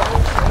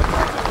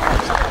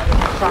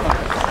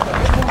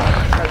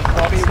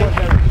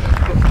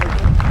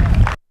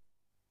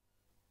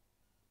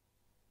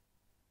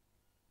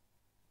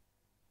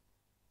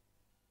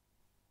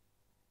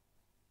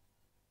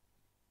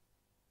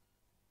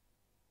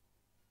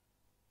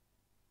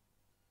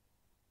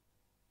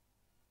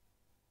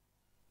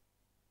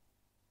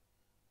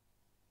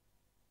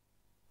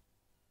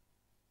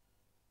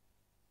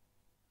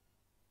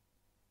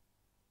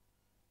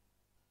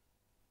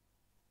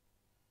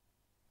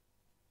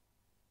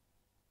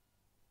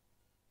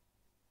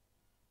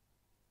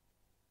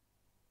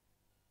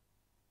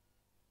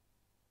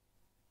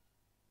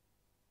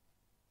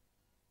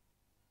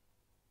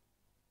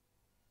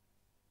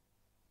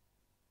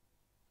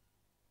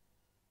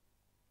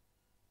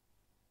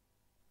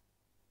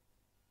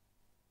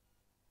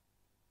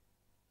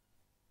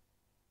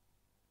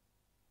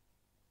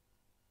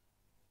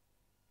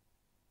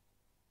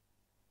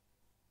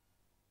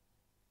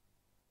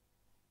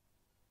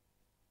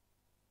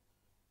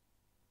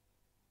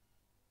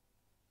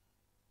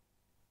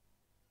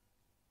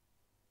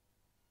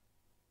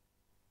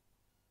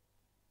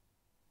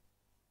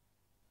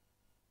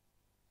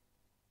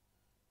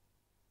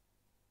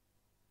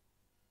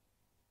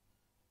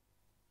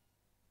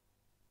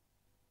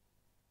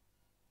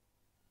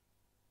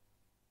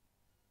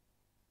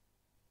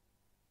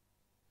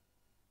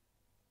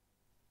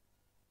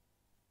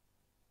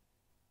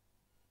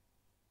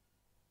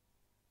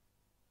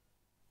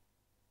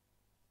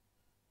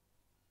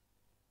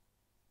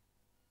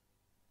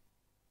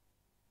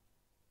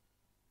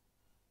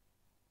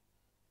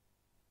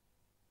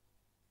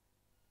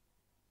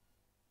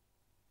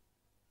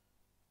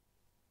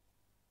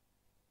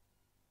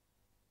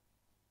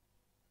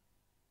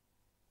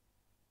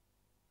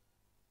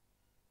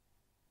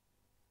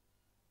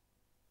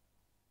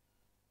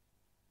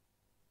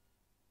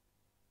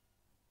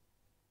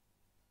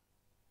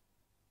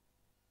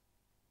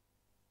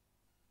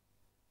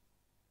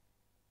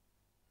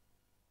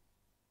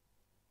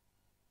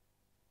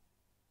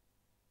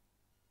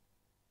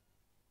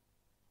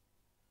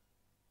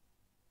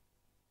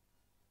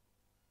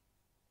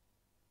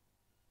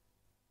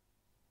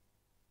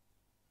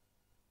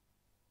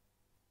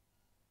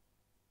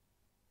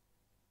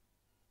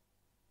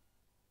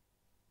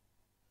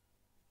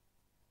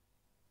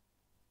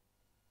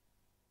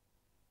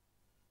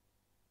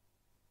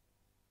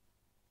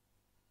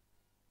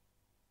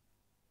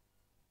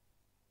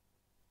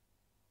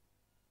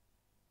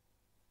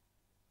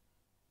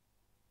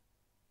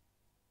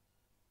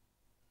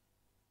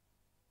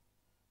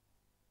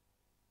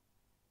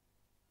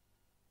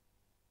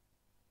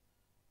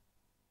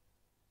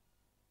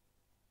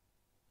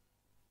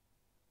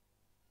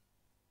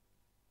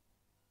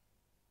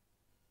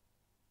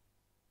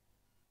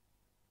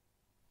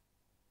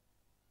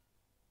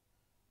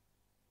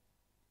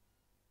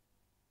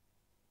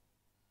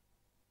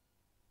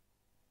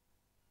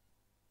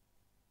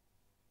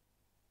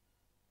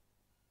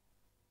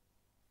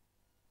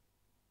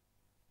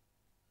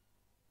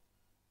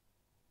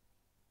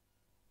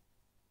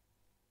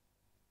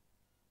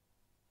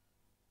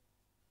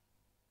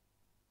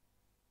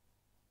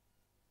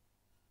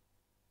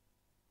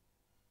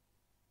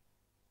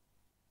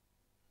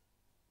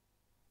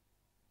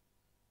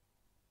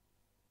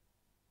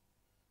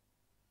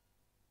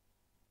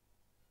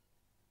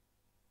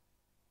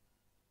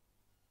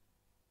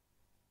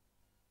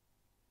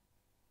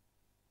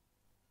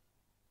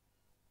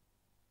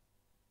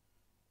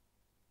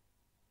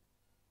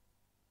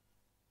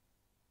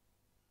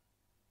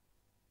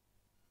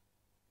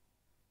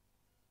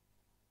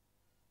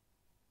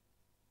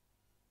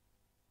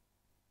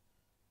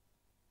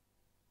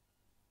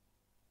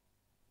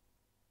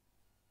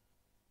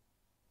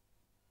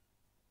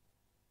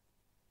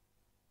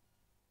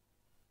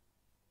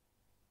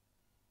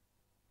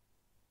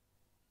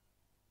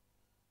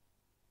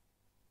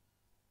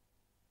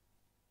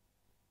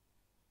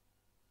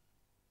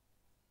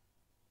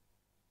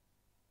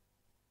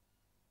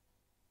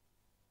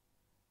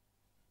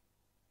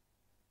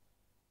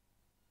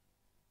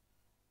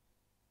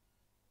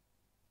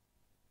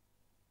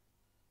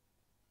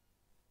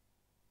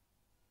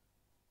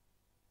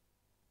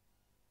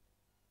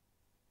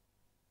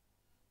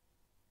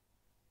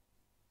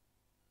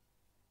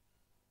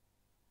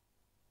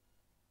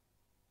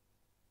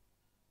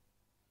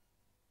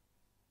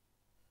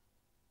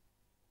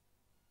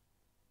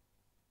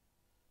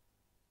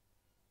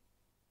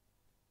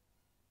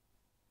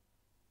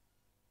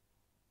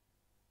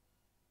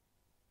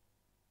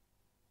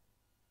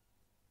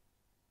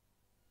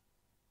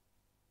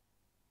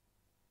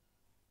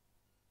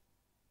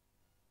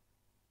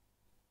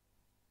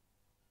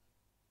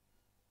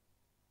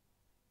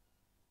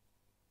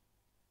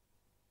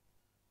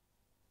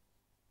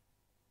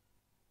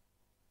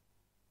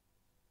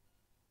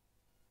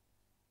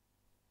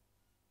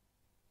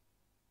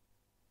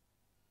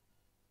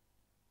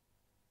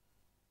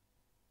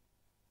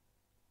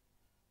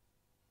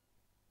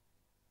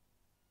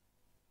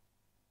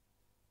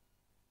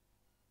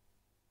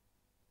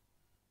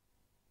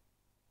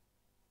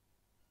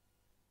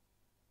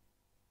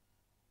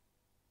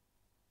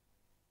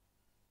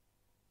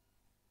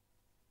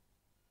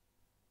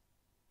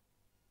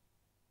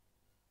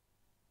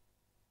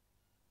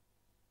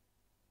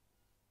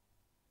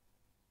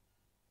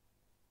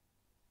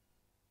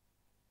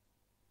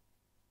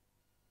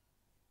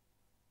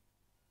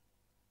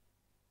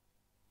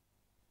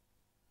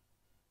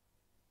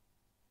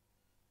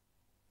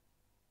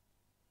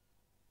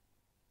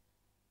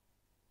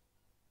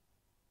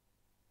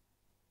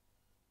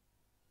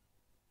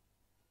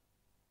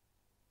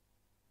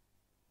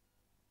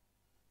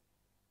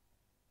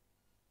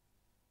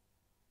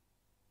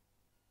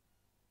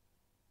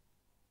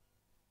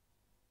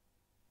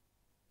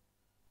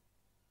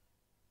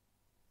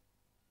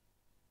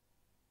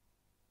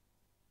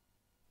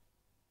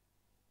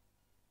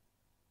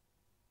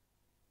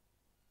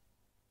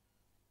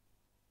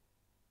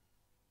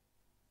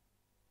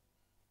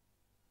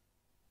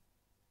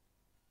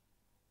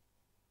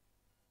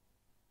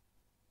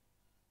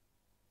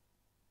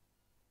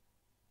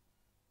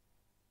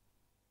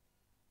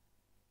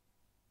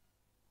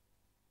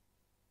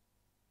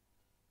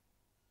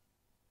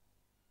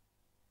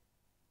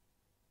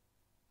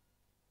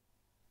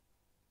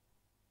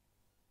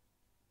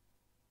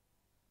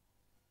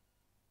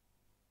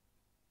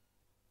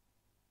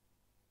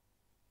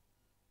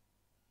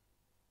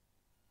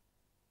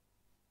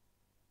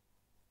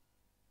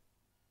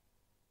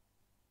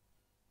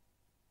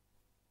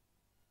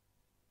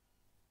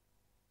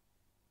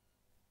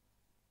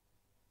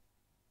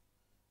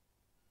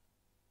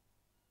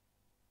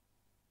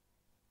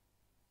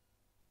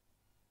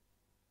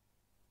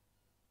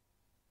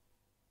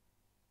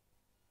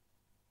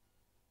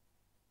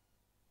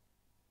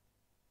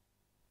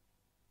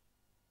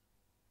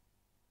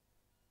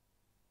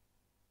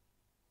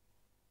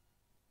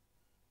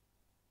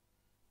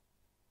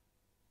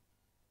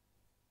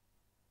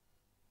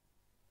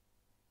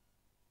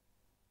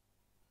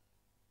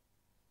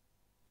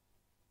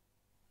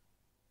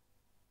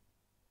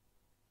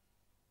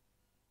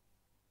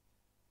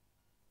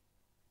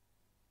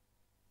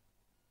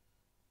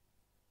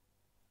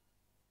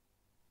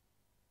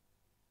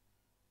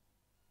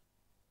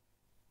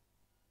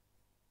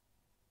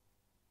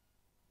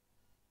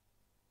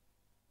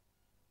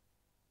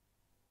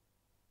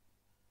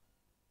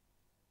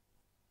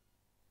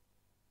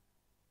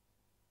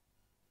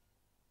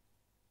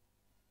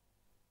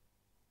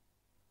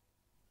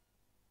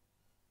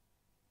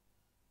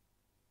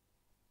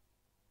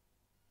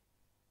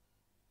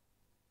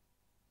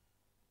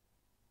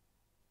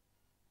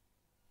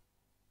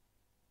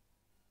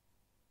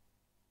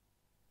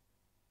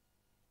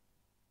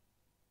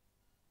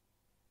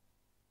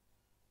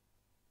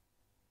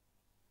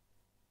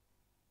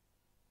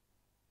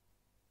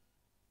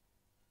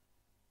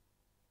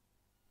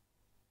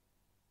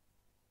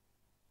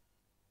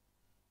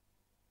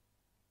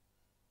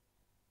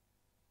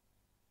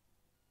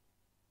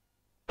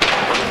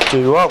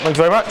 Do well, thank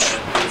you very much.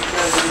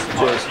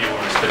 Cheers.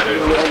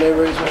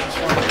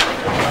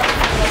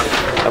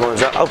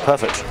 Everyone's out. Oh,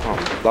 perfect.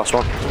 Oh, last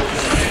one.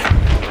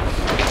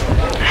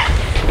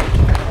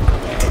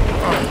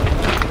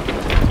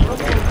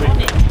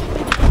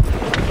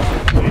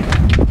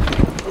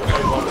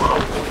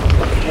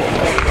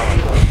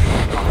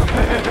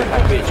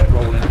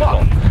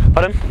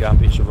 Pardon? Yeah,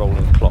 it's a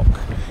rolling clock.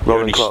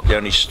 Rolling clock. You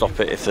only stop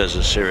it if there's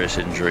a serious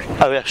injury.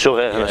 Oh yeah,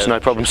 sure, yeah, that's no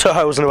problem. So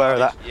I wasn't aware of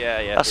that.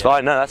 Yeah. That's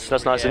fine, no, that's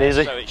nice and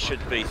easy. So it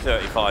should be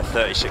 35,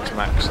 36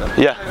 max then.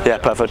 Yeah,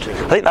 perfect.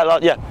 I think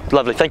that, yeah,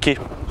 lovely, thank you.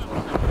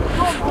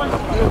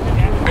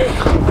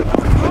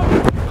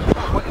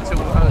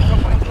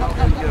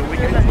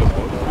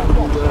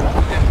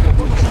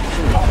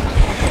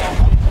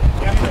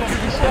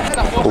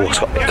 Oh, it's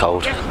got a bit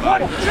cold.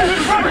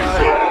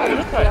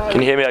 Can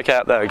you hear me okay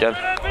up there again?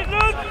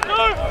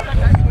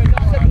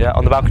 Yeah,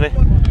 on the balcony?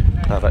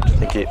 Perfect,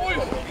 thank you.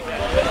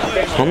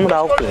 On the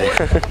balcony.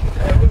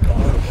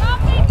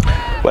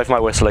 Wait for my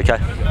whistle, okay?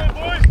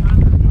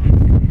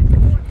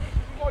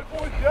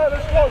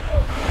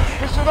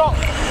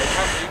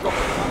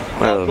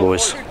 Where are the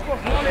boys?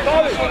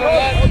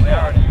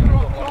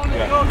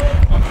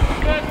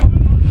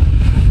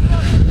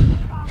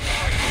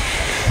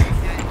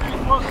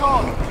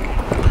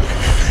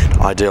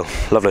 Ideal,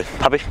 lovely.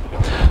 Happy?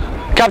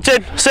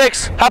 Captain,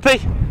 6, happy?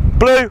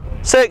 Blue,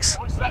 6.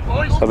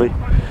 Lovely.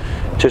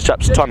 Cheers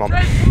chaps, time on.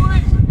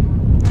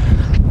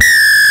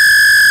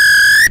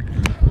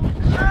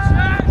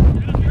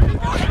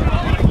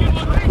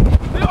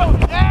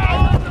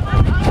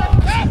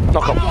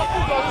 Knock on.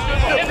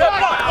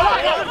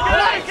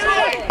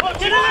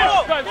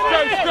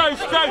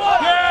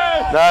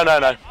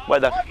 No,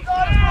 wait there.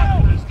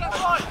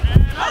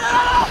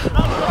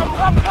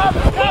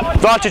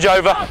 Advantage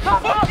over.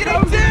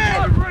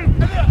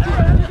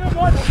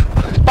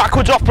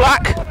 Backwards off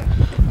black.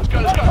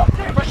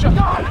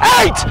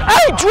 8,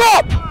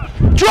 drop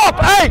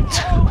 8.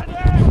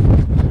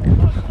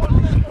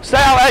 Stay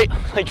out 8,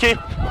 thank you.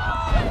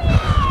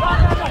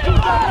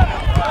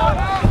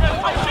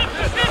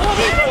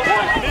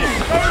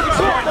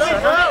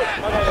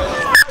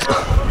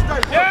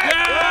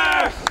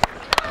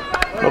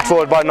 Look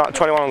forward by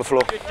 21 on the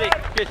floor.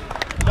 Good.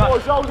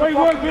 Great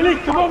work, Billy.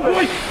 Come on,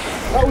 boys.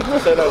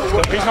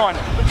 He's 9.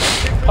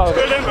 Go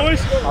then,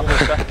 boys.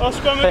 I'll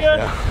scrum again.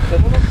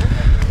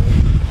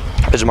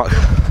 Here's a muck.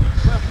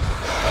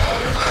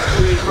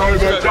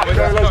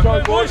 Let's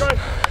go, boys.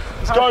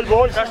 Let's go,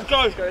 boys. Let's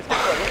go.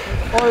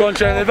 Go on,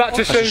 Jen. They're back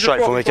to That's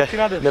straight for me, okay?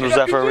 Middle's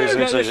there for a reason.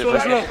 Let's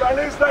go.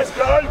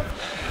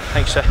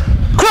 Thanks, sir.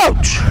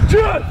 Crouch!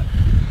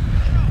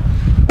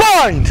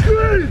 Bind!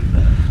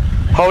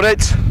 Hold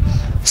it.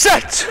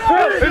 Set!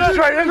 In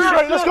straight,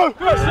 let's go.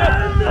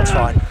 That's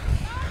fine.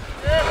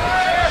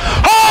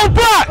 Hold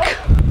back!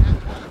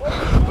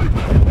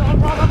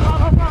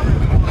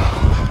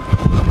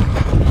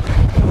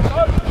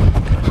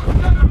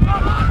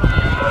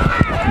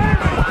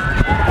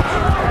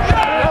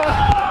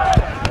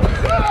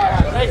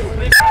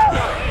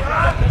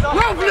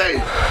 Lovely!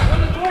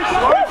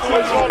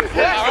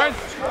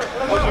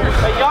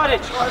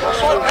 Yardage.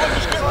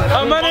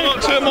 How many?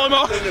 My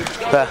mark.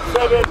 There.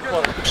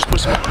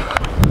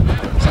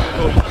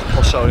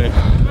 I'll show you.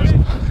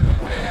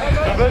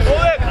 Let's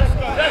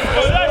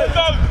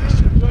go.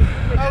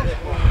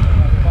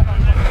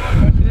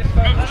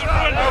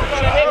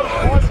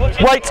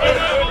 Wait.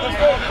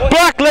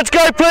 Black, let's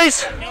go,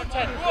 please.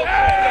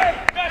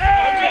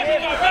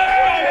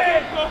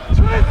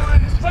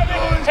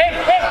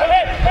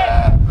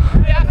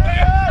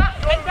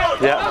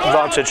 Yeah,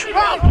 advantage.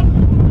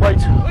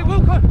 Wait.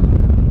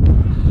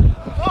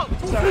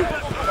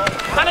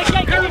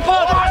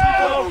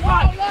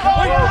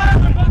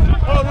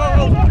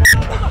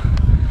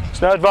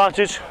 There's no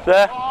advantage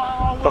there.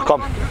 Lock on.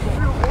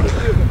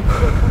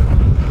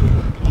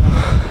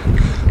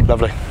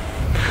 Lovely.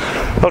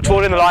 Look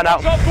forward in the line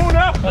out.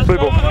 Blue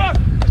ball.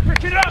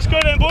 Let's go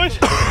then, boys.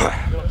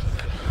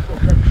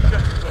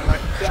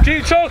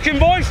 Keep talking,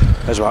 boys.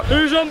 There's right.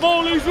 Who's on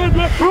ball? Who's with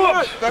me?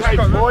 Let's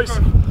go, boys.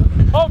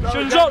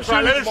 Options.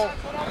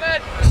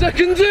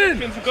 Seconds in.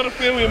 We've got to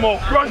feel you more.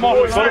 Come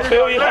on, we've got to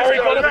feel you, Harry.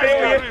 Got to feel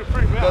you.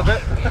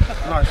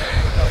 Nice.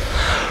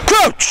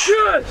 Crouch.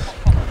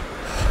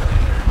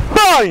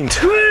 Bind.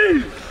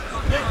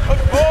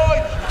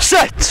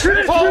 Set.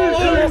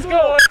 Let's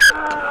go.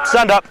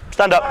 Stand up.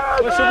 Stand up.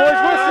 Whistle, boys.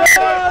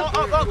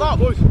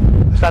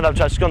 Whistle. Stand up,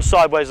 chaps. It's gone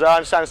sideways there. I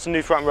understand it's the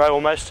new front row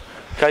almost.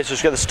 Okay, so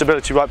just get the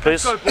stability right,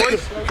 please.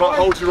 Can't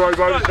hold you,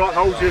 Robo. Can't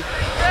hold you.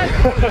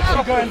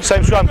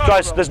 Same scrum,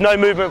 guys. There's no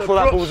movement before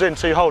that ball's in,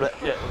 so you hold it.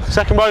 Yeah.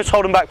 Second rows,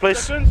 hold them back, please.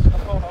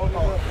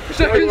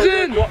 Seconds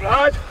in.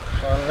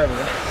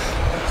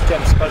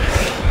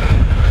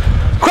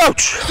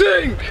 Crouch.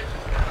 Sink.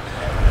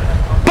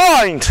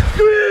 Bind.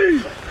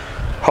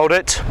 Hold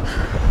it.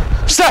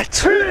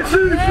 Set. Let's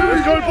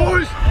go,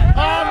 boys.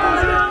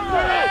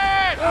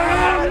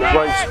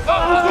 Wait.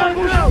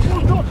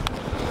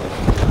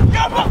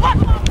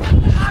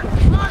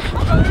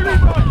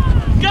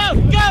 Go!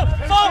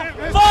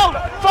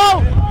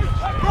 Fall!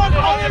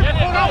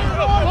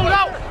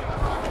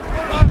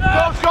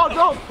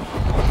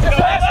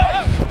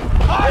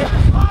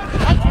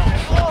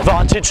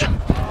 Advantage.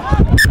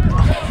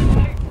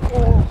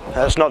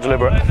 That's not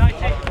deliberate.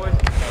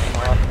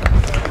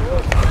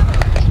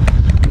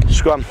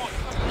 Scrum.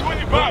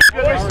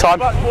 Time.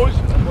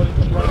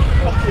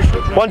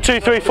 1, 2,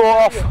 3, 4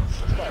 off.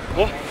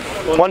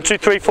 1, 2,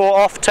 3, 4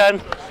 off.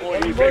 10,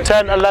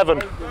 10,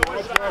 11,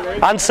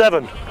 and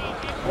 7.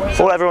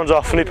 All everyone's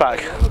off. New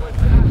pack.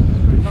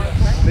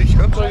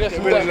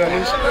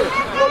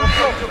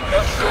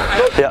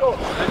 Yeah.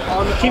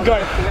 Keep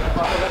going.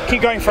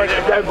 Keep going, Fred.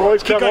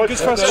 Keep going. Good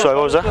for us. Sorry,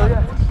 what was that?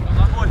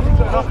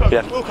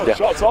 Yeah,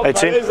 yeah.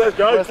 18.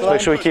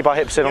 Make sure we keep our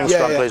hips in on the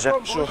scrum, please.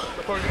 Yeah. Sure.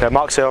 Yeah,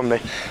 Mark's here on me.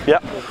 Yeah.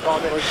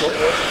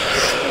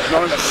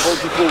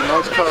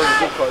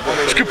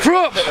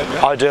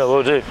 Ideal,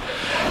 we'll do.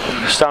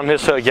 Stand here,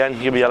 so again,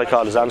 give me yellow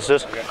card as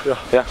answers.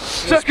 Yeah.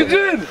 Seconds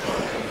in.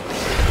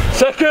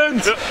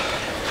 Second.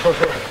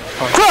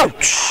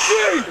 Crouch.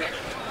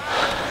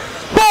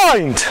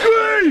 Bind.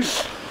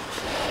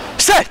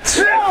 Set.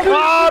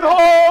 And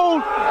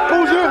hold.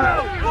 Pulls in.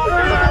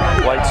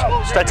 Wait.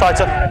 Stay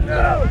tighter.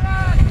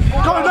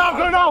 Go now,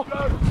 go now.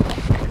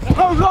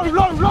 Low.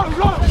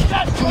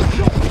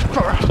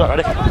 Start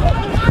ready.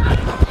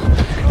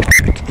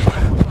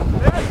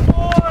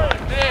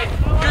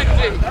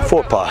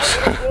 Forward pass.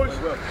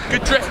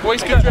 Good drift,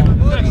 boys. Good drift.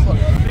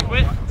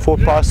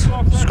 Forward pass.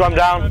 Scrum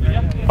down.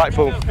 Back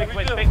pull. Big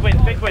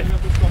win.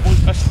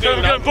 Let's go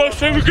again, boys.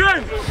 Same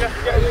again.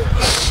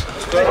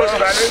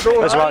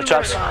 There's one,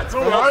 chaps.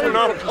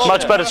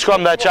 Much better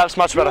scrum there, chaps.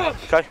 Much better.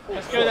 Okay.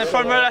 Let's go then,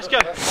 front row. Let's go.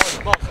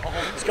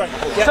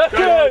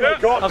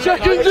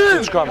 Second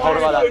in. Scrum. Hold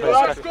it like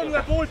that, please.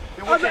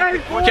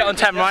 Okay. Get on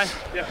 10, Ryan.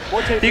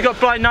 You got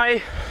blind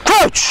 90.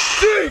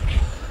 Crouch.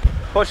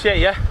 Watch the 8,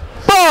 yeah?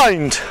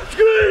 Bind.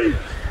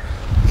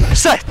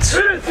 Set.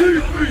 1,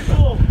 2, 3,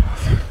 4.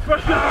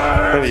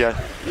 There we go.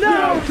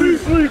 Now 2,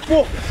 3,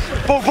 4.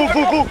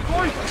 Boom.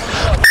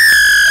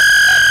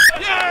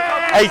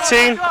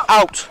 18,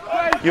 out.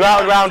 You're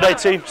out and round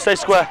 18. Stay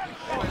square.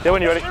 Yeah,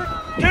 when you're ready.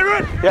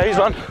 Yeah, he's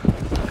on.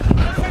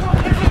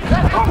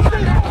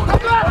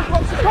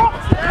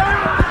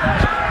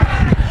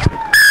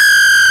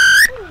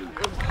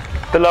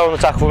 Bit low on the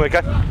tackle for me,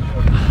 okay?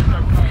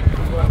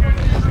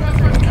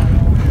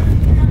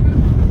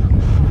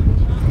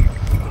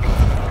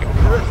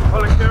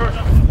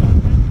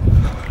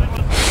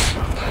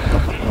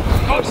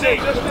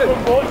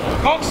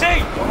 Coxie!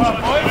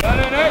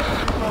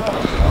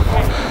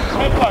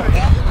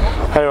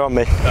 Hey, you're on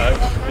me. No,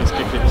 he's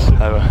kicking.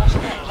 Over.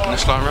 On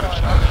this line, right?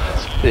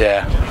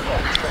 Yeah.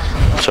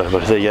 Sorry,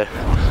 but there you go.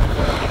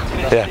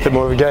 Yeah, a bit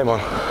more of a game on.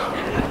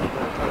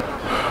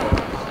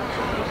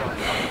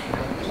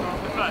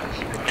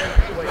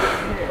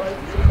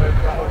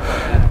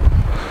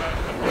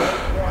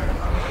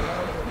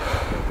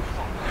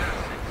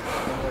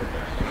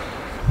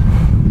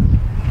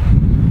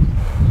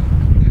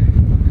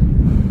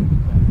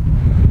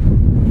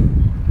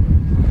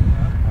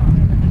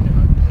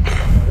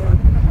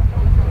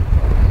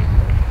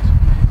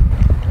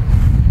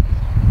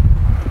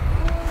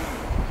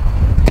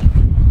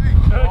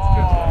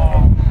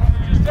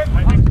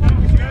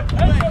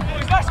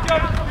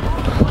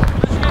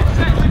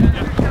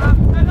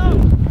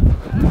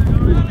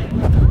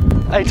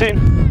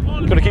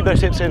 Got to keep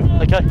those hips in,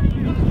 okay?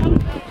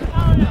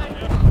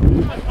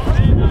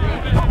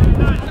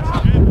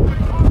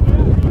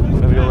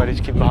 Whenever you're ready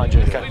to keep them behind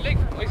you, okay?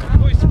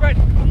 Boys, spread.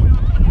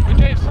 Good,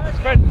 James.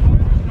 Spread.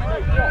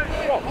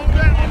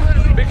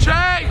 Big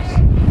shakes!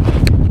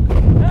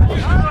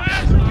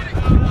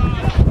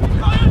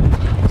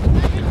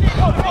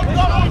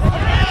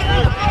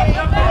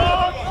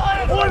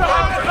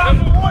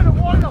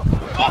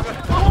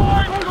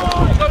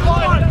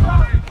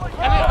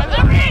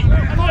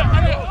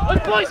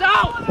 Boys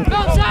out!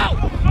 Bounce out!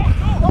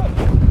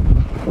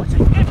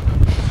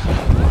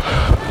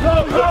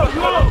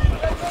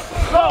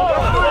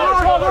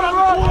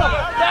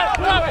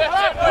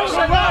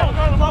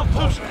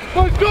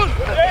 Boys, good!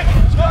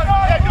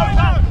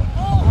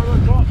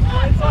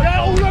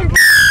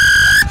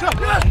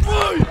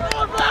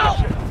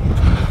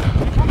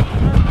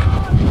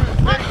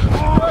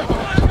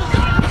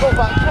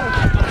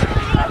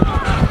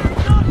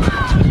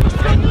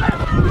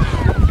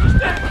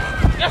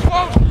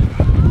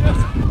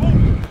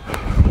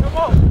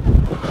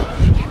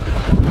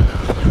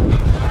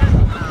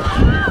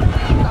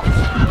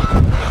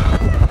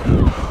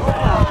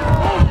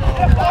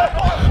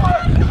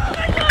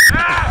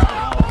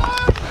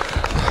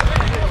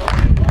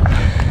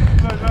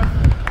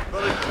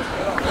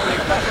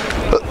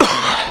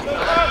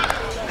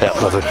 Yeah,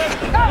 lovely.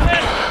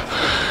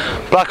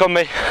 Black on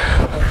me.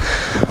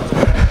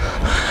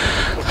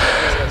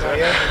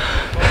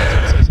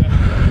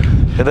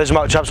 Yeah, there's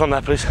marked chaps on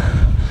there, please.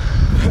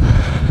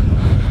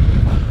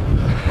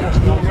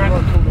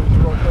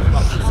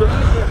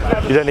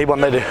 You don't need one,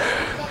 they do.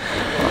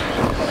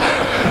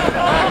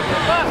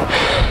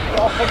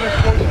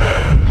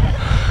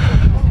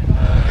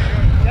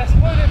 Yes,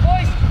 move it,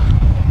 boys.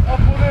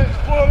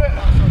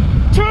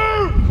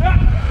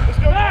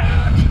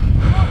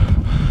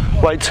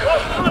 Wait.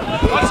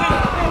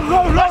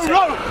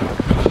 Row.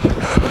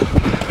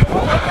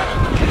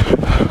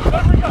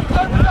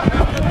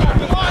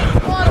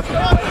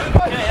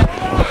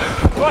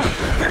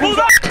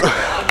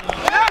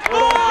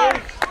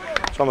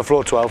 It's on the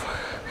floor, 12.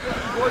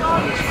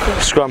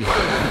 Scrum.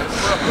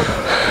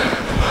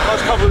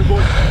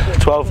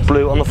 12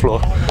 blue on the floor,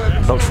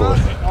 not forward.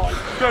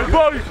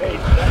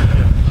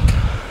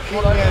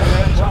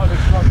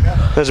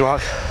 There's a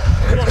mark.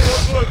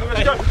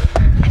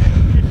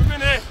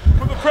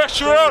 Put the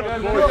pressure on.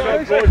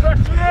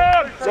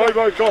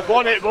 Zobo Cop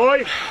on it,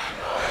 boy.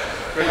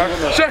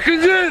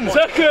 Seconds in,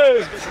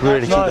 seconds.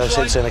 Really keep those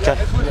hits in, okay?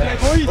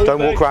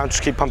 Don't walk around,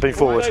 just keep pumping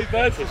forward.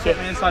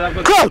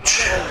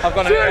 Crouch! I've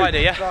got a new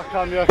idea,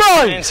 yeah?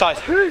 Bind! Inside.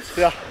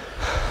 Yeah.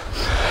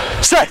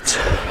 Set!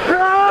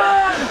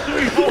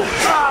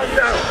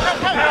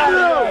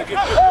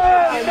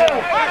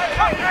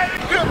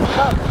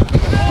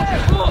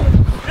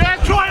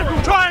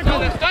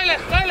 Triangle.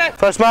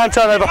 First man,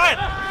 turnover.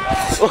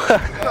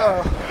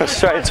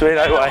 Straight into me,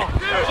 no way.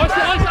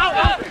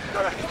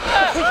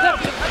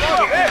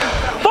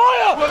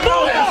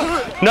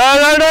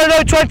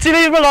 No, 20,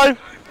 leave him alone.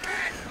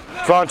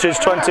 Advantage,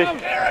 20.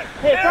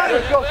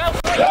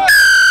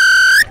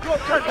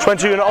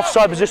 20 in an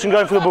offside position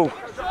going for the ball.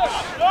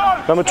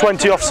 Number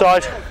 20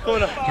 offside.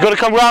 You've got to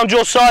come round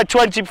your side,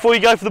 20, before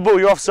you go for the ball,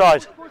 you're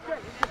offside.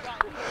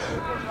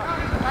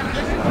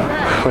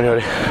 When you're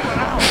ready.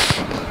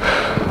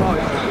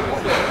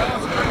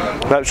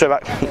 No, straight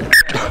back.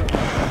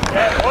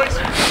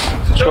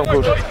 Scrum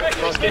good.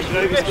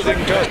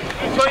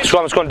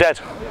 Scrum has gone dead.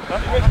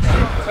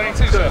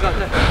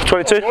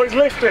 22? Boys,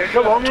 lift it,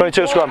 come on.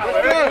 22 scrum.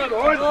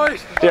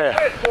 Yeah,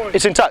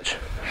 it's in touch.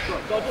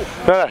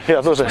 No, yeah,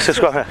 I thought so. It's a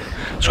scrum here.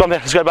 Scrum here,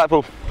 let's go back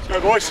ball. Let's go,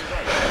 boys.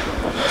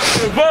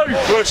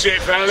 Push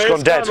it, fellas. It's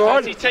gone dead.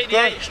 Take the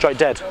 8. Straight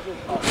dead.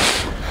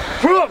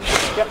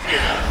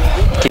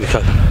 Keep it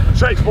coat.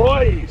 Safe,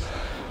 boys.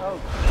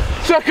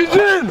 Seconds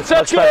in,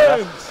 That's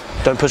better. seconds.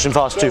 Don't push him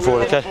fast too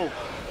forward, okay?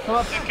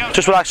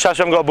 Just relax, chaps,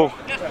 we haven't got a ball.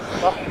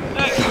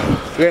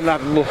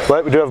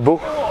 Wait, we do have a ball.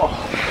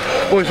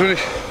 Boys,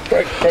 finish.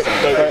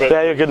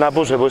 Yeah, you're good now,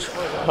 balls here, boys.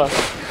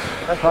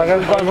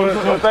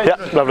 Yeah,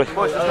 lovely.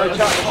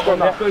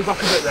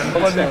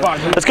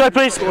 Let's go,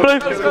 please, blue.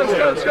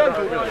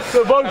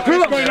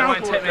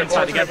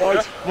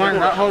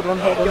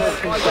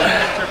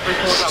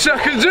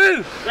 Seconds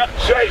in.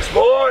 Shakes,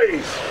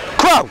 boys.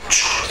 Crouch.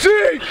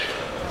 Six.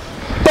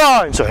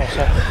 Bind, sorry.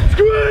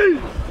 Squeeze.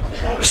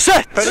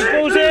 Set.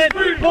 Balls in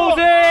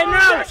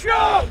now.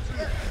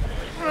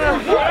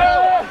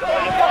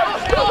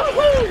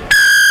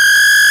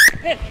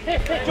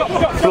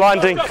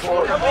 Blinding.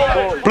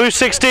 Blue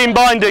 16,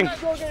 binding.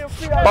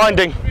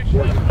 Binding.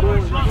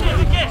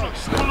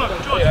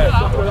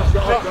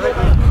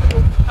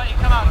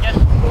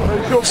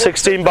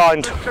 16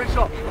 bind. Chase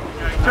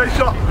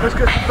up. Let's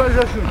get some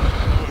possession.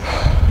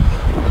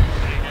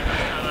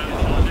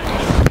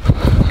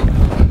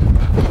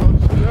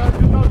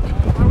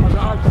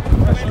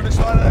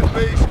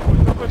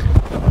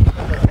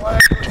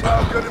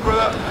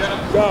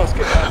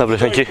 Lovely,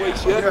 thank you.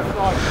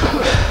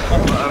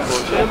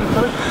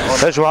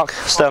 There's your mark.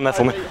 Stay on there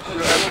for me.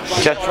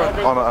 Okay.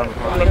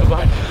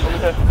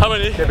 How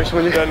many?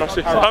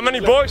 How many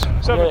boys?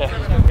 7.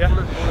 Yeah.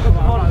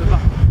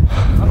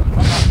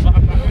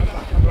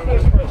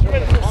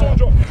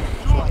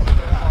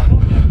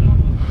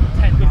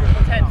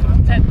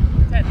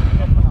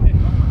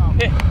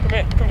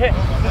 Come here.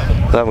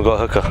 They haven't got a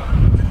hooker.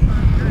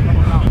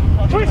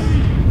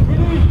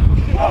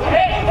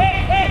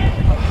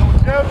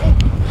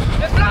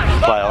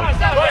 Play on.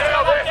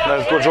 No,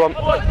 what do you want?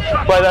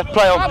 Wait there,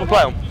 play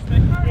on.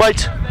 Wait.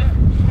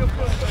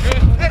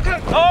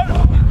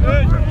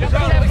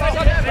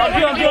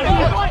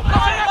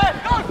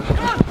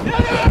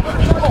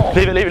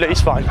 Leave it,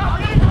 he's fine.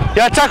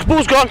 Yeah, attack,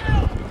 ball's gone.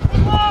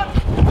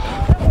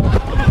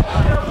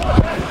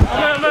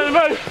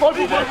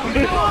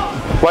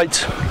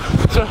 Wait.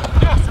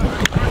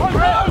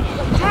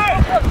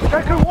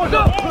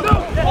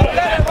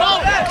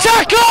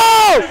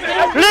 Tackle!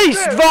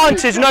 Release!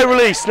 Advantage, no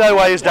release. No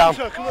way, he's down.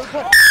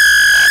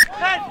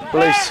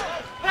 Release.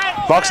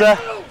 Mark's there.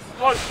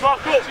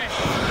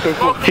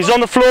 He's on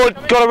the floor,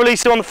 got to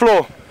release him on the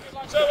floor.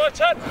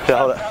 Yeah,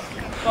 hold it.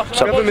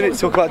 So, we have a minute to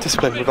talk about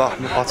discipline with our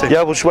team.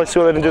 Yeah, we'll just wait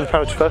till they do the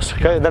penalty first,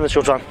 okay? And then it's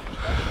your time.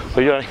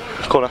 Where are you going?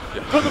 Corner.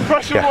 Put the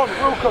pressure on,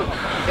 Wilco.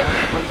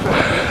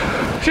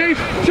 Chief.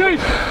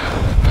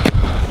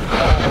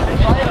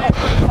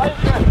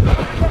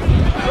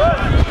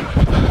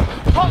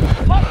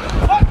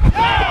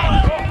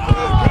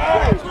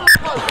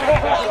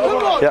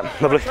 Yeah,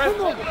 lovely.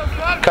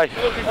 Okay.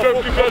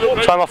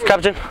 Time off,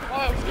 Captain.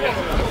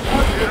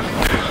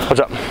 What's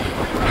up? Do you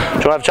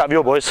want to have a chat with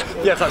your boys?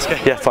 Yeah, that's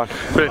okay. Yeah, fine.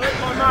 Brilliant.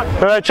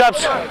 No,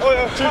 chaps.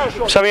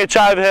 Just having a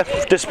chat over here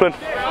for discipline.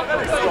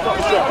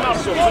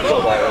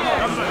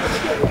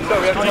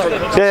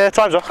 Yeah,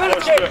 time's off.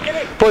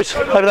 Boys,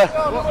 over there.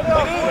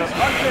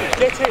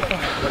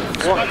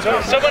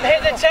 Someone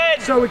hit the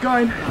 10! So we're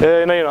going.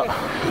 Yeah, no you're not,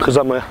 because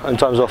I'm here and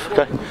time's off,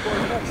 okay?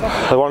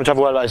 The one which have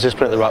a word about is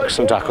discipline at the rucks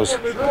and tackles.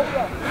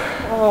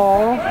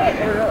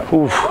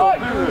 Oof.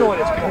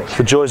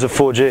 The joys of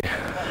 4G.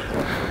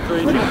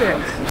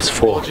 It's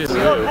 4. Is it?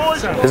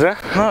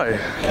 No.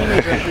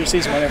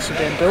 This one else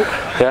being built.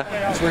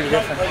 Yeah? It's really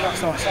different.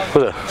 It's nice.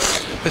 Was it?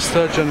 It's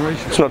third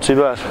generation. It's not too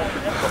bad.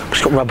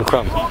 Just got rubber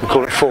crumb. We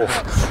call it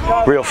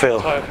 4th. Real feel.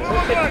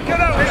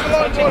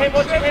 Watching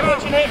him.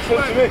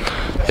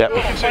 Yep.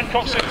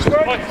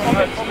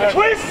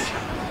 Twist!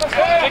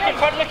 Look in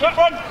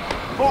front.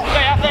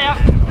 Okay, up there.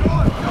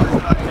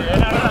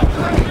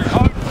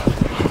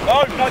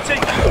 Oh, 19.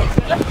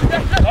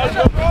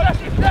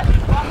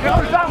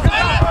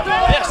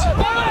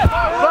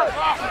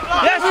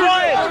 Yes,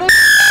 Ryan!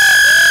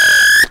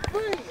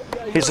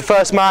 He's the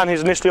first man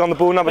who's initially on the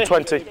ball, number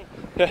 20.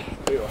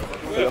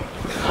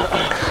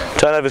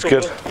 Turnover's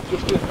good.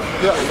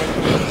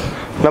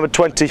 Number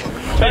 20.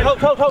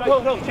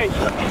 Hold.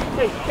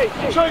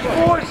 Change,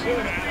 boys!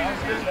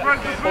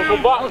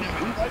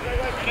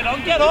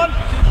 Get on!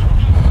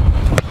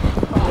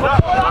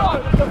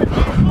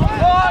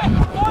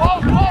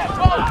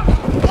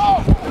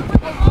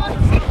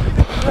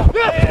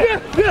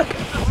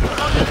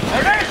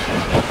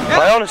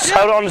 Play on,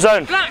 hold it on the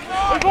zone.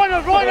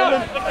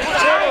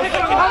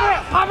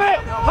 Have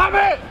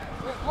it!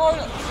 Boom!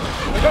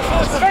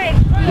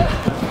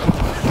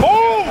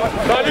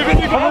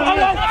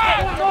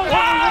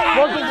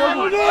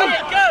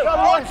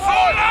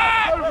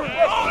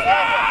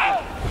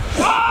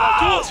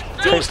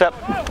 Take a step.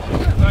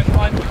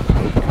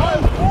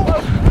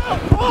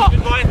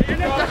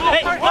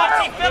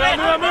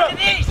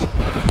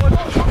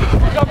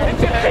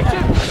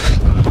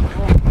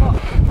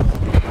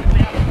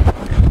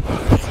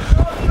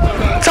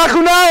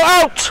 Tackle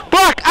now, out!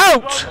 Black,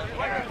 out!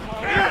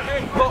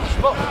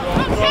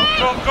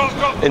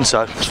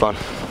 Inside, it's fine.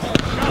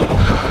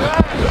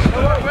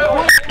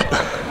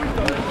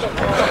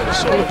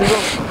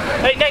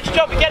 Hey, next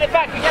job, we get it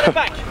back.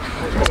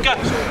 Let's go.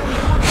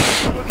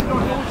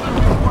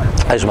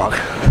 There's your mark.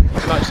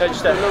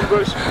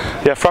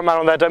 Yeah, front man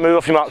on there, don't move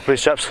off your mark,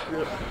 please, chaps.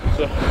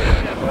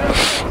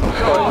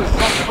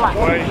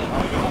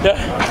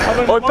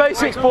 Or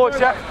basics, boys,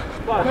 yeah.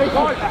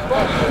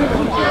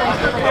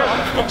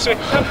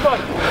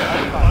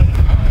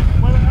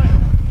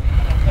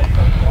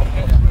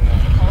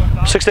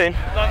 16.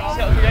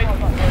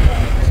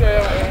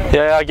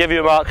 Yeah, I give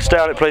you a mark. Stay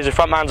on it, please. Your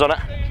front man's on it.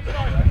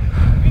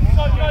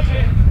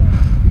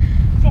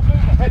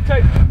 Head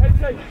take.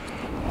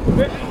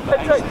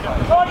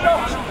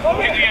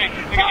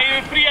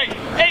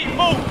 Hey,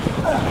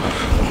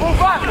 move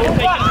back.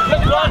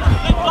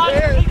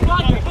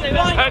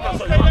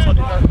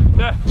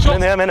 In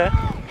there, I'm in here.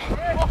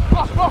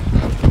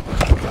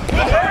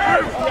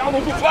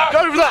 Go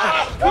over that!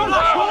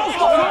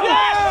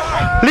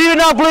 Leave it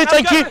now, Blue,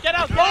 thank you. Get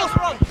out, balls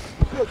run.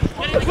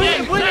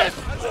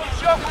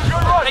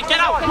 Get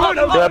out.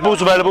 Yeah,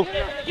 ball's available. Go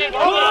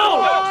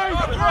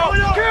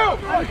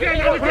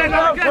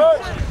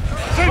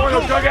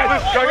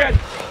again.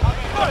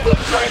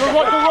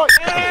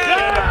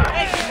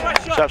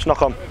 Chaps,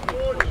 knock on.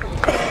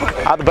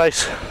 At the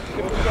base.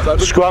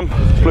 Scrum,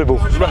 blue ball.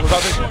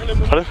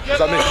 Pardon?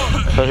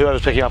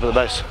 Whoever's picking up at the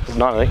base.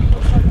 9, I think.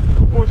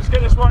 Boys, let's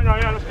get this right now,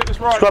 yeah, let's get this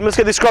right. Scrum, let's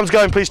get these scrums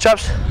going, please,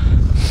 chaps.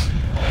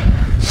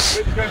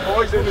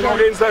 Boys, in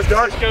the ins, let's go.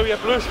 Let's go, yeah,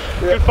 Blues.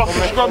 Good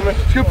fucking scrum.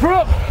 Good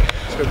prop.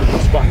 Let's go,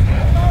 Blues, back.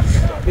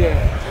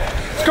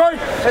 Let's go.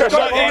 Let's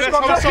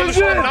have a solid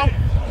scrum now.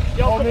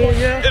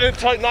 Get in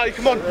tight, Natty,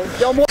 come on.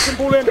 Get on, watching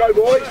ball in. Go,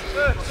 boys.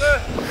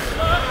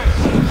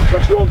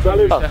 Pressure on,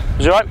 fellas. Oh,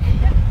 is you alright?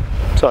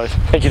 Sorry,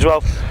 thank you,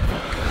 12.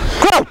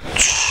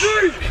 Crouch!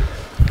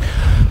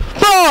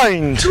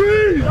 Bind!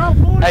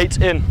 8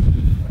 in.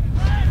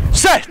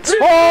 Set!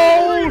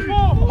 Hold!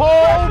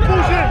 Hold!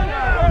 Push in!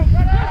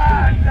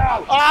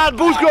 Ah,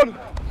 ball's gone!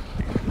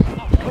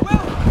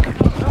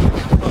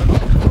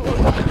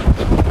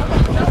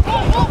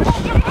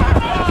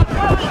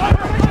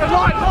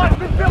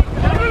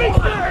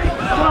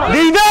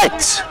 Leave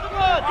it!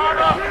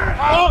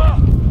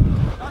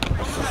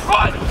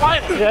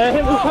 Hit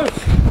him!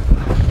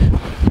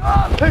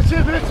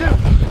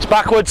 It's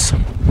backwards.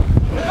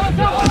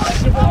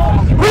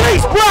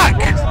 Release, Black!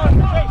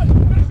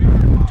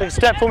 Take a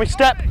step for me,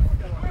 step.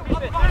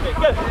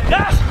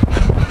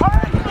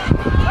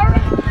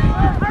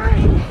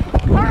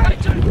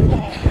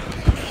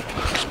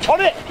 On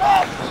it!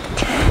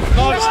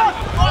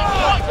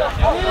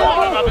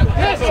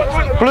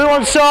 Blue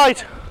on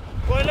side.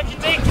 Boy, looking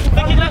deep.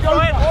 Looking left,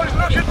 Ryan. Boys,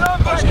 looking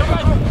numbers, come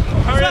on!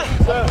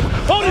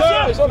 Hold it,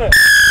 It's on it!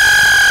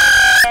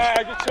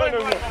 Good turn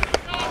over.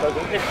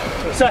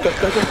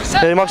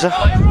 There you go, sir.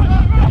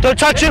 Don't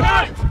touch him.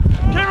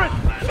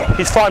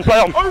 He's fine, play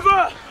on.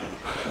 Over!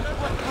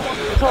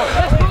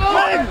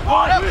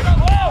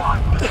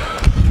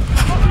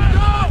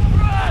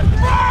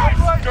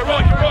 Go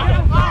right.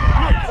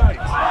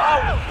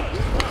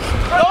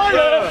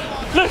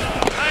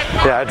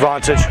 Yeah,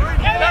 advantage.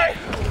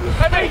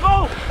 Heavy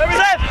ball.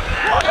 Seb.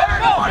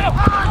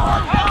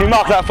 Can you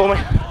mark that for me?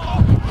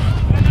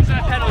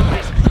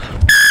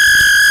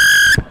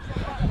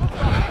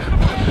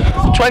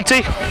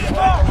 20.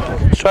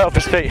 Straight off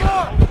his feet.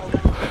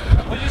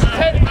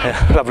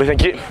 Yeah, lovely,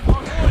 thank you.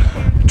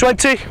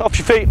 20, off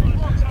your feet.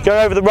 Go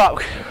over the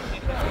ruck.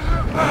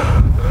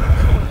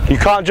 You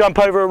can't jump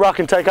over a ruck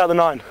and take out the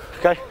 9,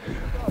 okay?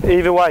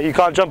 Either way, you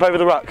can't jump over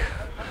the ruck.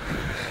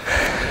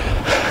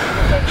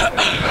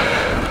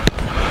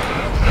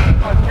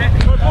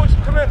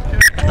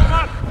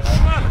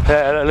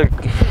 Yeah, look.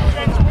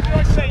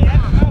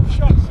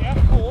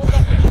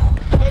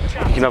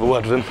 You can have a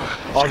word with him.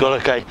 He's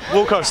got okay.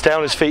 Stay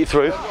on his feet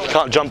through. You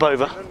can't jump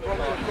over.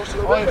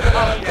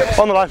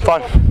 On the line,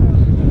 fine.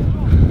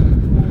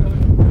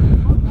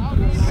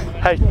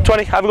 Hey,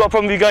 20, haven't got a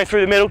problem with you going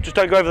through the middle, just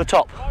don't go over the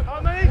top.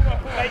 What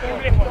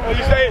are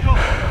you saying?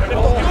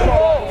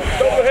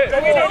 Double hit.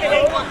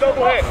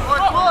 Double hit.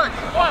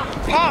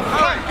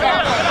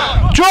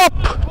 Drop!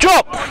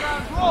 Drop!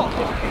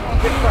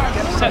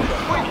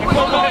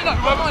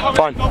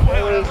 Fine. How's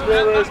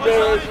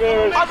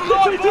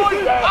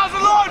the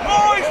line,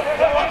 boys?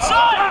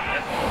 Inside!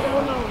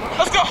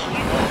 Let's go!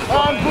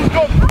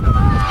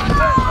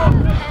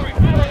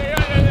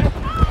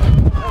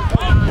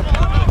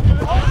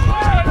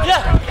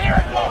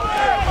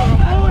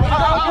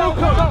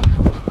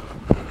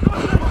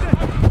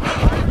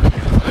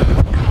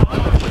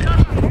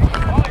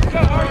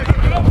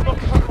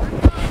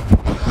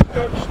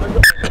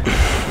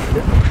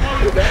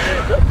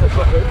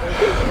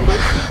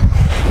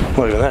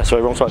 Not even there,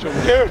 sorry, wrong side.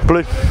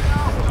 Blue.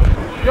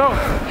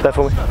 There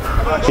for me.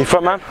 You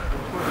front man?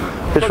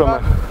 Who's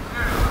front man?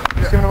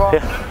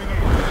 Yeah.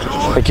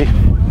 Thank you.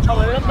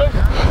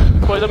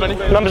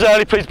 Numbers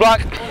early, please,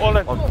 black.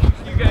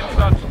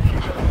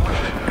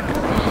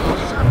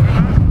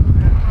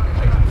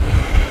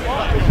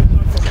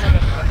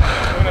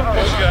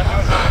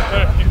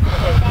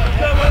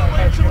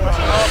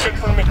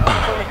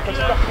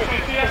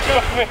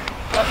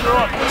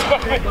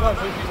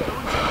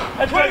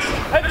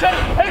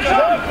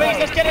 Please,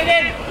 let's get it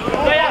in.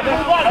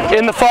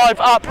 In the 5,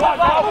 up.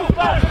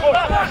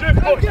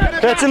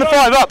 Yeah, it's in the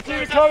 5, up.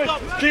 Keep it coming.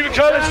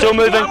 Still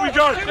moving.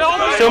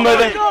 Still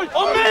moving.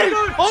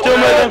 Still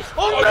moving.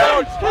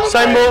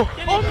 Same ball.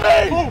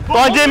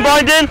 Bind in,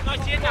 bind in.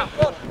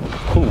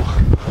 Ooh.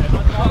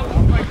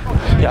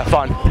 Yeah,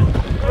 fine.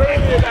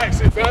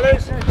 Exit,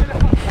 fellas.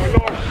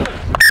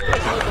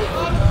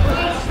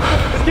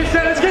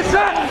 Let's get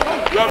set.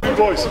 Lovely,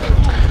 boys.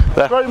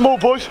 There. Great more,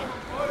 boys.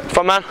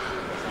 Front man.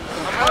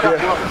 Yeah.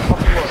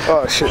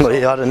 Oh shit. Well,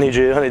 yeah, I don't need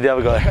you, I need the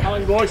other guy. How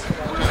many, boys?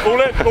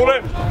 All in, all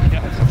in.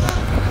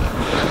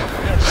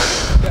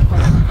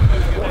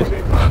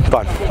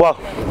 Fine. Well.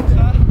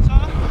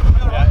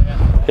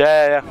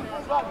 Yeah.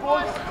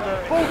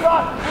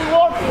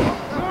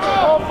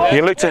 You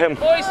can look to him.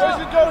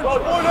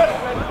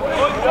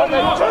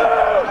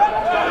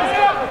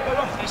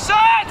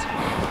 Set!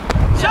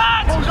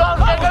 Set!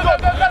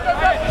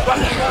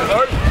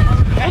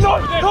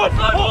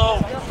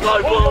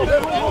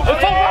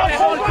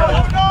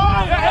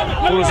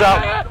 Pulls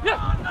out.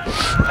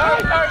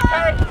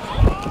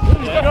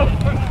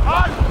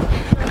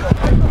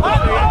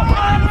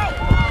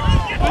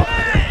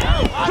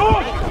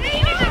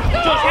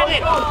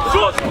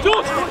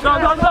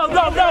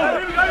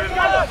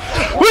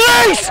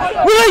 Release!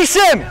 Release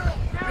him!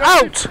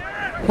 Out!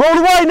 Roll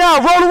away now,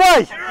 roll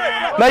away!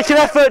 Make an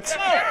effort!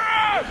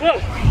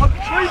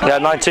 Yeah,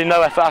 19,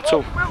 no effort at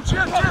all.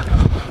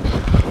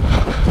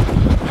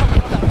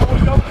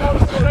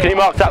 Can you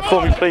mark that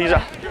for me, please,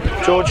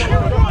 George?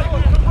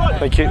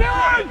 Thank you.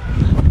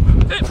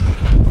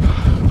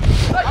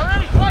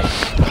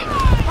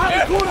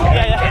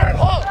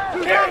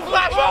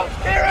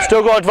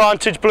 Still got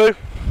advantage, Blue.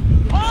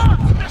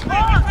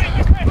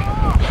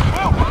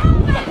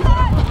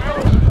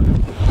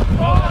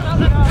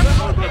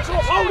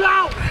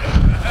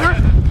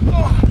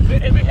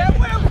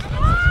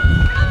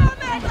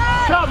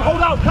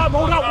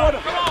 Hold out, water.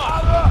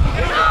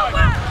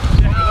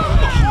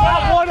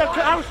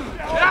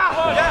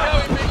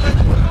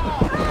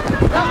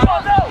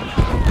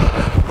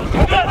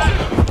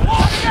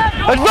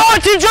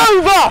 Advantage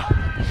over!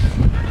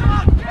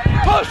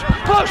 Push!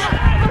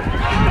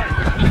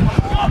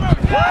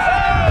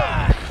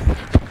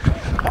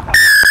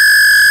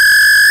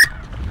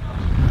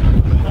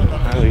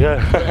 There we go.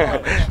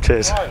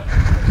 Cheers.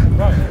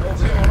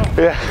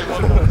 Yeah.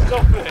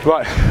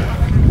 Right.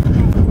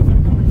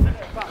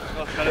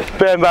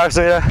 Bit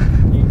embarrassing, yeah.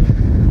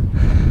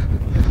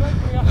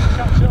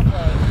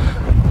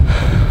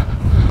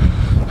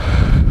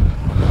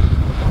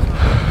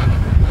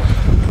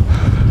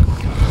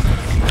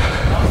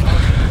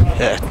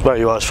 Yeah, where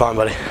you are is fine,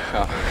 buddy.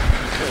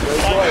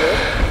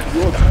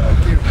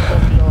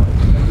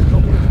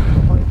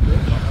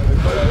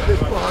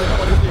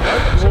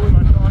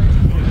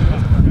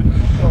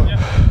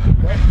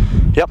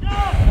 Yep,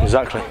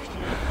 exactly.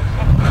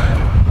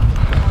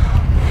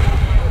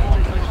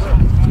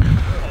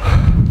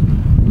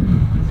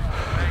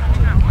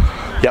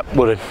 Yep,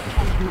 will do.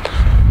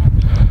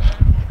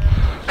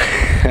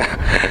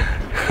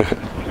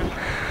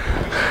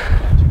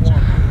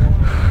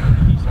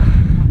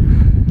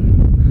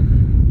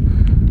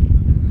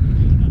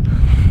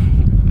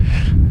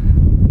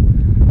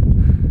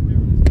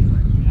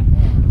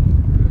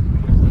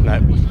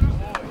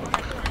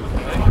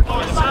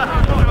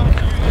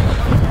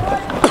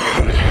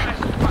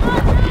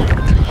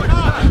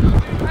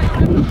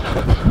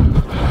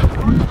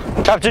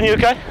 Captain, you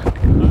okay?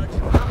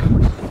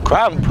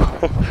 Cramp.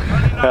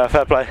 Yeah,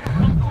 fair play.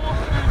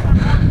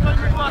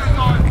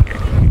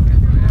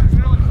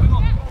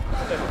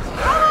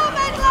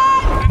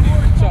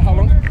 So how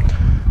long?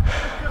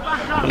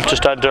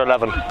 Just under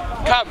 11.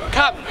 Cap,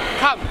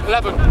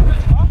 11.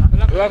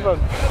 11.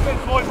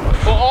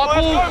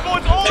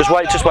 Just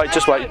wait.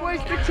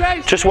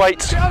 Just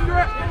wait.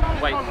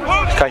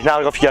 Okay,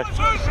 now off you go.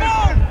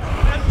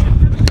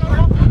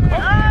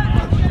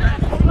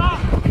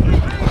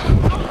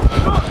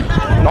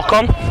 Knock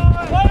on.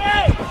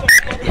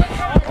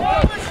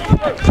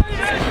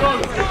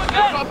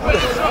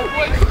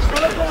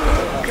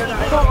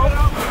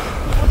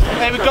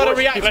 Hey, we've got to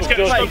react. Let's get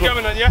the scrum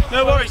going then, yeah?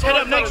 No worries, head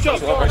up, next job.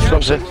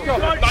 Scrum's in.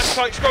 Nice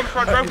tight scrum,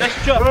 front row.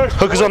 Next job.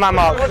 Hookers on that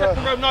mark.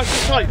 Second row,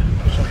 nice and tight.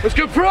 Let's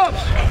go props.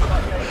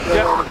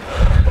 Yeah.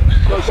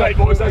 Go safe,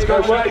 boys, let's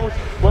go.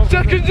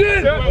 Seconds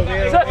in.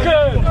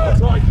 Second. Let's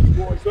go.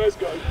 Let's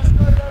go,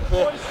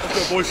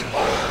 boys.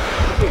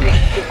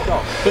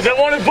 Does it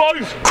want it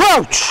both?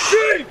 Crouch.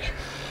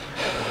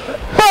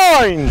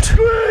 Bind.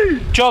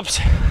 Jobs.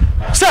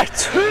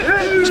 Set.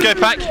 Let's go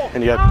pack.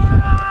 In you go.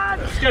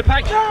 Let's go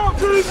pack.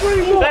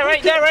 There,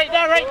 right.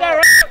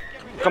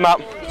 Come out.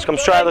 Let's come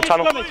straight out of the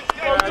tunnel.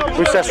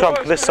 Reset scrum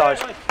this side.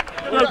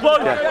 Yeah.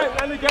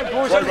 I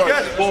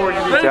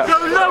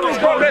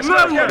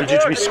need you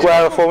to be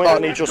square for me. I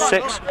need your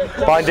 6.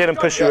 Bind in and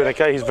push you in,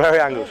 okay? He's very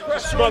angled.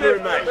 Smother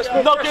him, mate.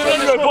 Not getting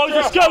anywhere, boys.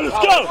 Let's go.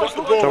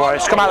 Don't worry,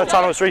 just come out of the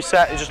tunnel, it's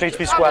reset. You just need to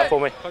be square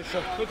for me. Props.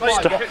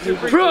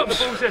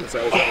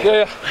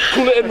 Yeah.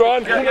 Call it in,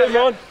 Ryan.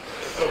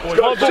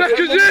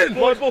 Seconds in.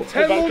 My ball.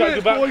 10 more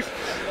minutes, boys.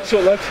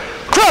 Short legs.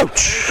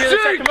 Crouch.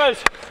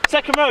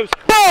 Second rows.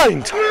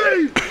 Bind.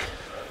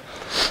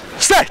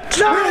 Set.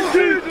 1,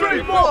 2,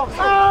 3, 4.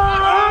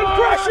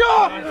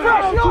 Pressure.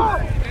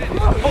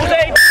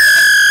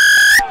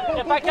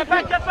 Get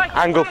back.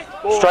 Angle.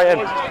 Straight in.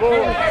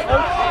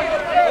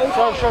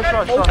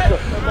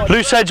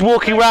 Loose heads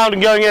walking round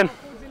and going in.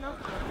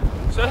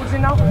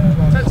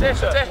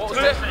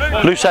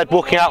 Loose head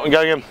walking out and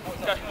going in.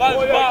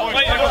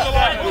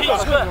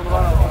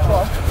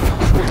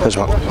 There's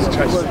one.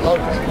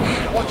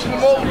 Watching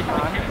them all.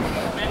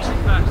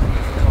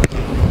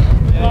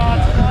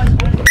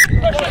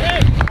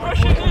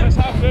 Let's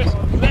have this.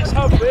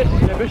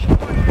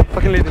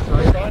 Fucking lead this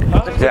way.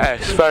 Yeah,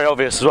 it's very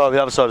obvious as well,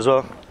 the other side as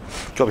well.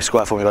 Gotta be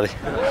square for me, buddy.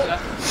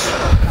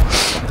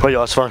 Oh yeah,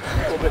 that's fine.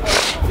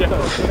 Go.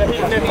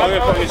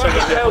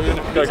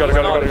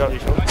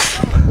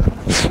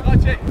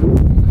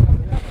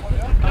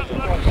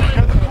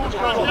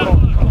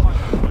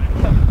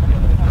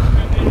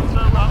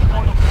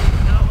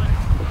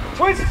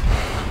 Twist!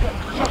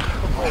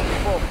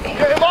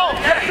 Get him off!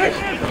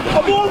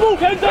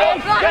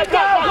 Get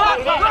down!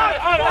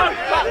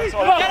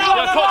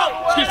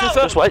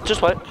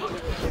 Just wait.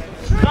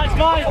 Nice,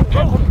 mate.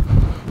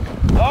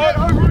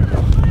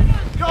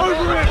 Go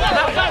over it!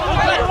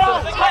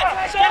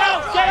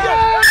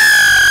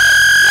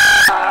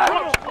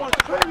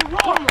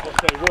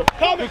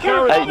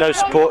 Ain't no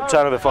support,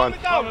 turn of it fine.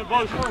 Calm it.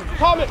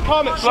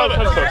 Slow the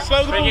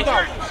ball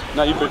down.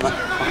 No, you boot, man.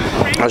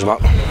 There's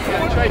Mark.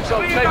 Chase.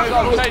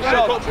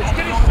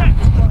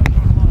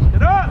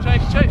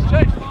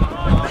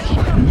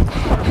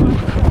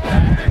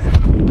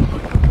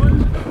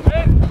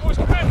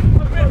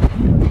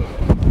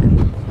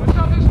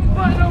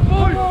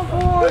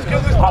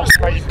 Oh,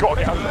 mate, you've got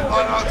to get him.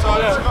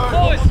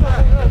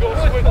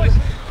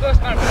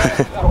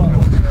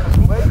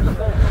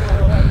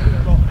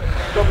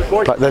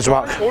 Right, there's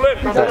Mark. All in,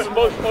 boys.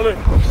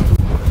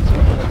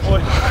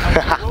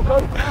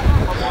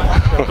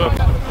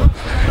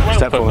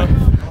 Step for me.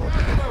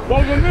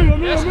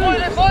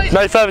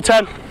 No further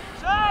 10.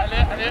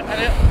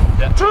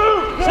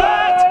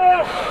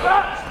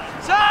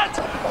 Set.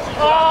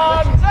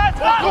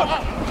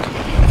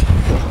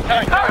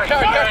 Carry.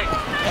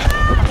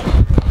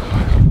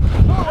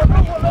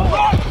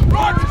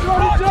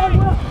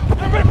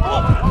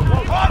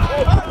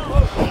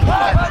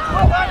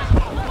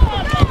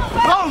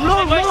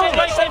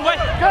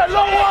 Get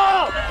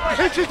lower!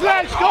 Hit his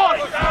legs,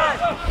 guys!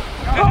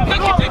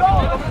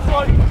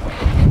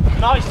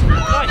 Nice.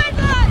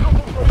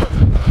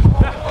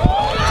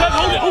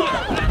 Hold it.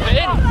 Get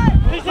in.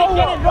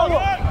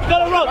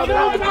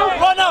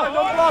 Run now.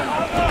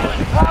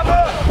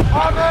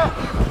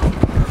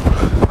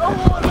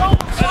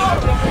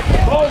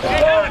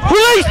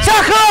 Release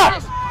tackler!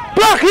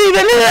 Black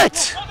even in it!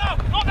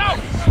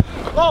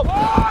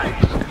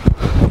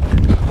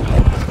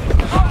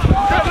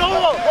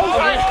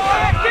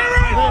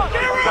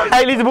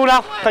 Hey, leave the ball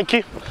now. Thank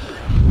you.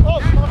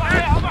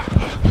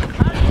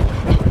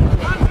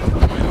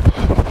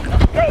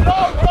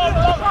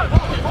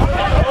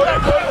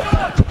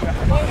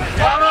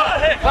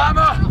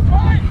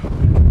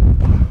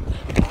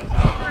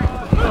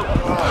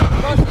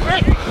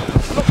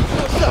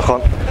 Look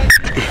on.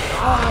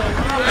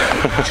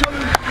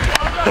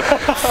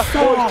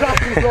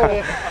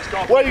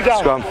 Where are you down?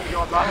 Scrum.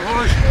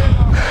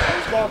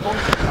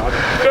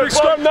 Big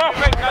scrum now!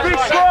 Big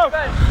scrum!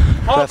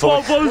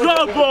 Careful.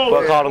 Ball.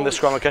 Work hard on this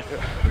scrum, okay?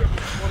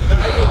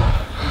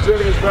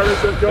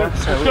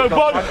 Let's go,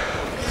 Bob.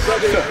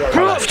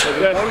 Left.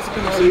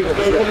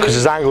 Because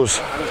his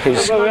angles,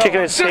 he's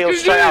kicking his heels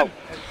straight out.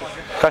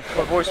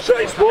 Okay. Boys,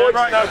 get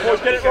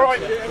it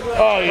right.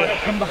 Oh, yeah.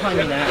 Come behind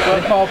me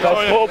now.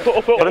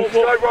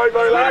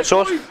 Up.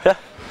 Sword? Yeah.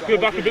 Go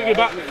back a bit, go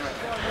back.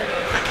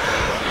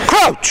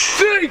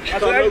 Crouch!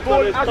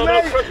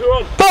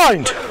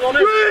 Bind!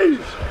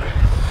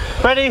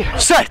 Ready,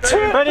 set!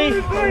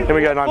 Ready? Here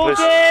we go, 9 please.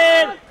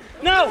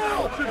 No!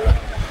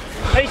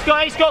 He's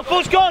got,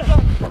 full's gone!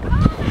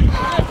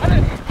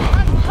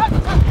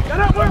 Get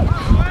up, Will!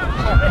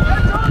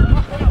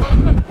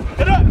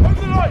 Get up,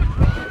 over the line!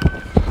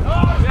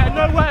 Yeah,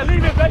 no way,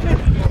 leave it, baby!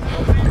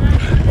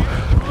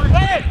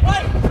 Wait!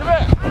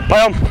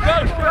 Play on! Go!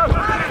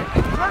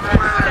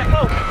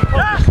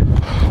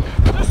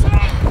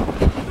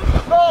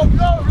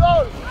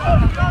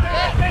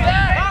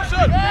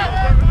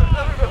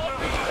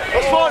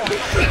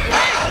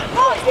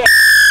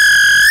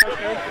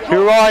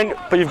 You're right,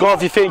 but you've gone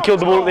off your feet and killed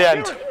the ball at the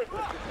end.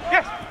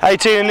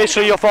 18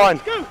 initially, you're fine.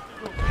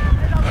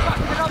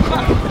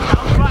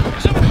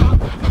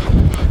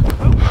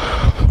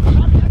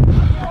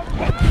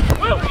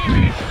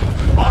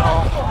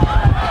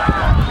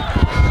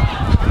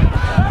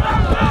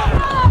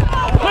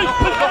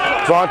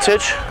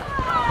 Advantage.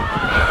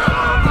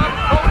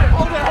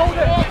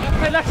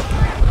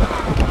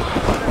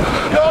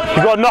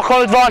 You've got a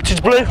knock-on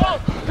advantage, Blue.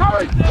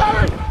 Carry!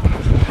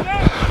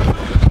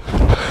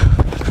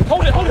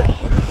 Hold it!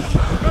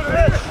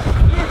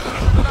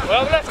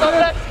 Well, left.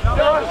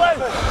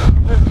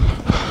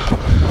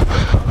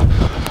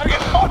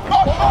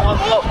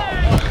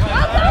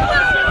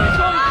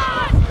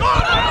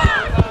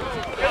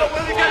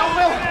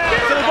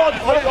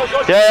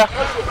 Yeah.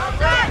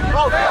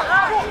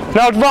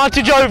 Now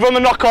advantage over on the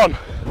knock-on.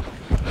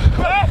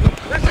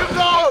 Let him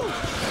go!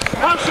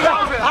 House him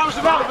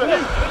out of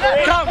it!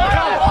 Come!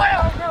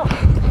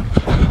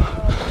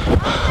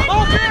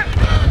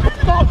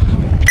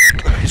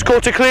 He's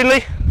caught it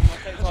cleanly.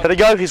 There we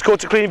go, he's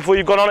caught it cleanly before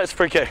you've gone on it, it's a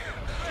free kick.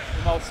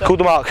 Called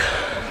the mark.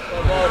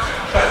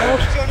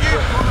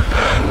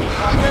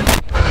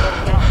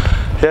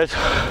 Yes.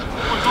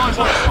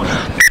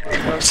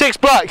 6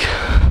 black.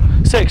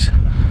 6.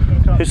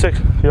 Who's 6?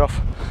 You're off.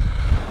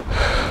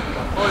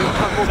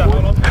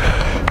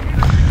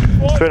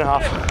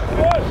 3.5.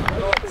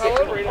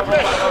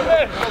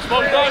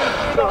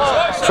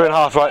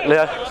 3.5, right,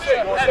 Leo?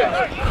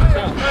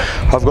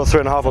 I've got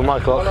 3.5 on my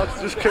clock.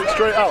 Just kick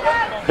straight out.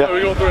 Yeah.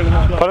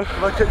 Pardon?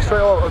 If I kick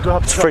straight out, I'll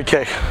have It's a free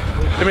kick.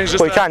 It means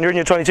just Well, you can, you're in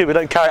your 22, but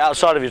don't carry it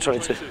outside of your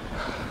 22. Let's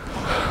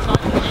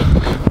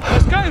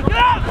go! Get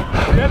up!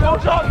 Get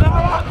up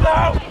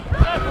now!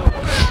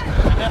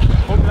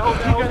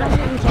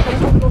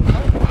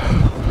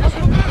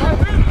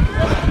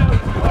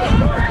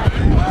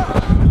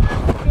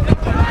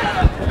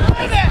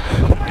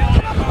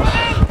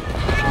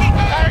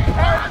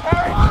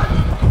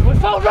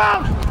 Fold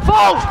round!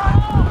 Fold!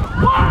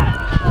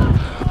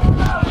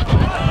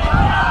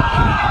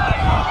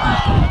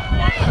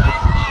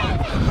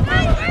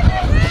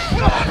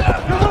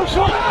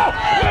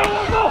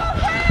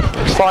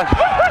 It's fine.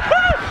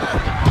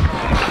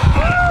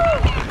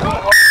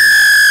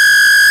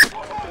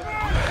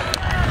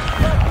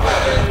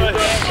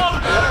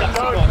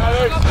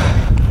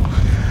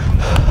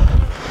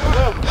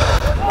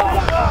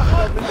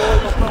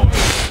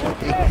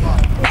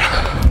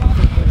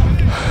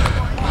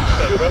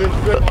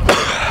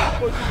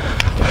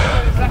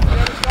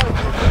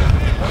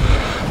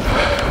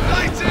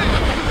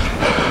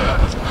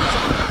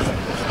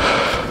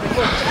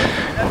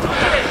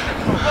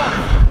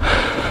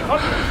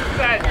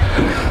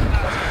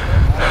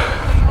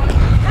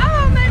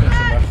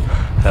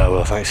 Oh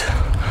well, thanks.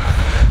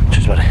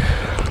 Cheers, buddy.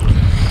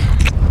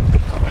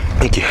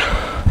 Thank you.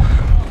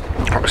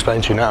 I'll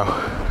explain to you now.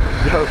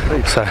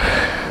 So,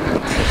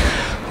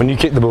 when you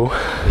kick the ball,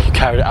 you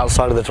carried it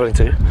outside of the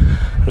 22. It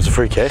was a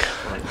free kick.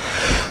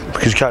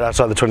 Because you carried it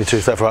outside the 22,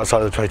 so therefore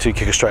outside of the 22,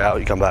 kick it straight out,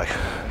 you come back.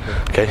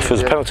 Okay, if it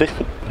was a penalty,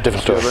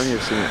 different story. I've only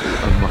seen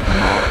it on like a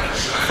mark,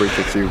 free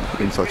kick to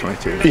inside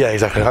 22. Yeah,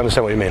 exactly. I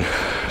understand what you mean.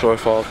 So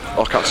if I'll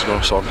captain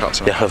or so I'm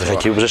captain. Yeah, lovely,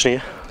 thank you. What position are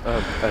you?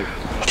 Okay.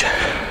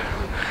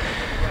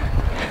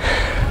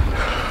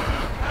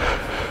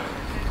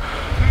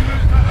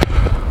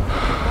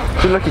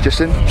 Good lucky,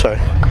 Justin. Sorry.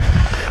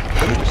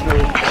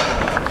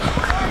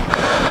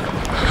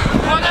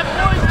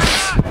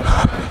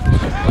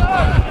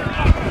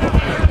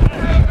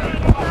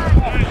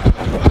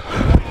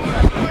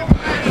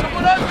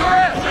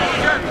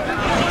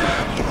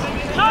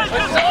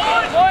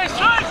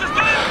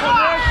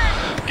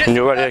 And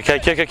you're ready, okay?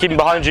 Kicker, keep him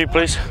behind you,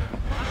 please.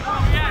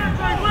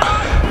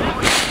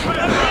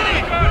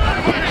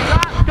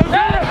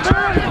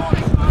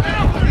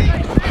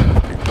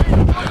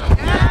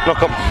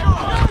 Knock up.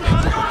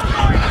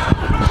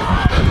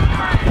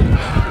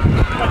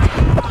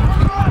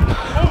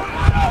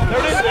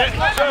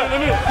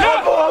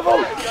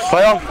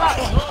 Play on.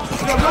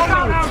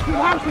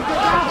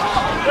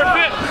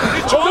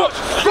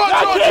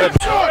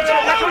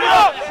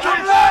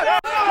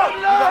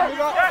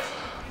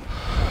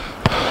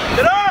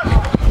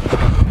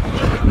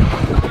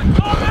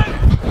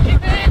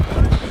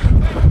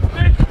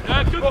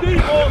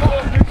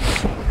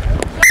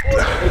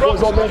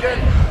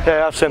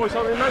 Yeah, I've seen.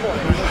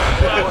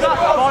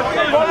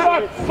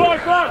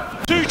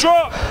 2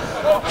 drop.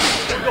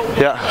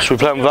 Yeah, should we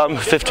play him without him?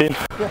 15?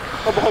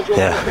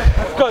 Yeah.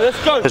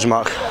 Let's go. Here's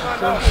Mark.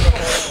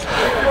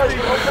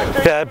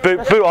 Yeah,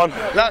 boot on.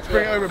 Let's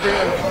bring it over,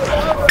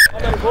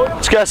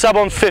 Let's get a sub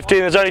on 15,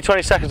 there's only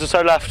 20 seconds or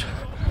so left.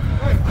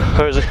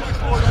 Where is he?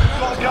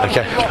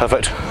 Okay,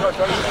 perfect.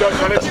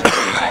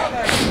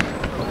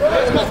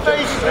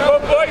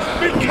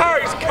 Big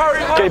carries, carry.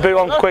 Get your boot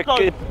on, quick,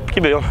 get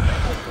your boot on.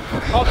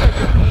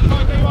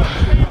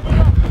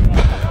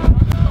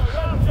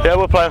 Yeah,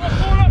 we'll play him.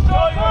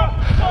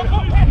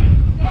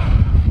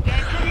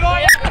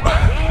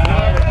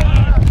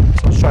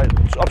 Straight,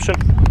 option.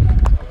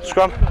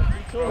 Scrum.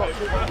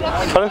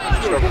 Pardon?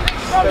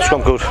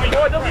 Scrum good.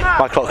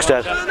 My clock's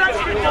dead.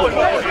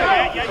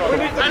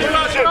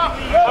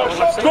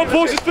 Come on,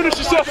 boys, just finish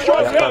yourself.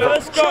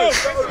 Let's go.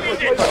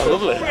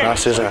 Lovely.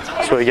 Nice, isn't it?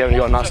 That's what you get when you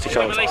got a nasty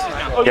cold.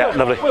 Yeah,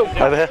 lovely.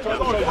 Over here.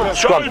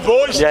 Scrum.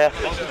 Boys. Yeah.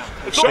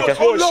 Shows,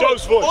 boys.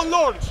 Shows,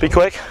 boys. Be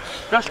quick.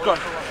 Let's go.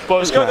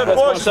 Let's go then,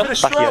 boys.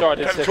 Finish Back strong.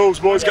 Get the calls,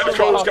 boys. Get the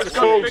calls. Get the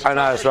calls. I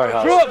know, it's very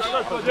hard.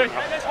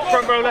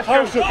 Front row, let's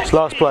go. It's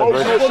last play, bro.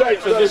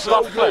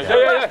 Last play.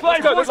 Yeah.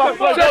 Let's go.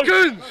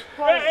 Seconds.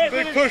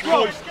 Big push,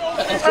 boys.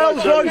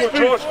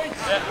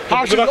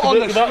 How should we get on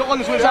this? Get on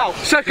this when it's out.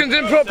 Seconds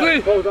in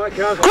properly.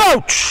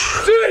 Crouch!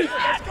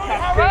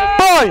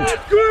 Bind!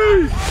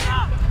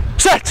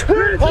 Set!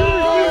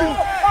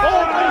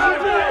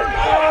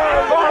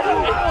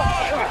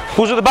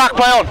 Who's at the back,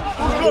 play on.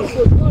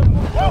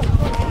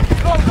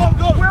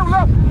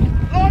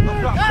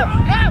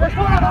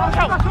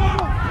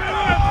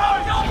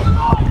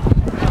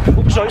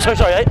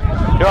 Sorry, eh?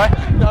 You alright?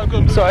 No, I'm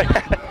good. Sorry.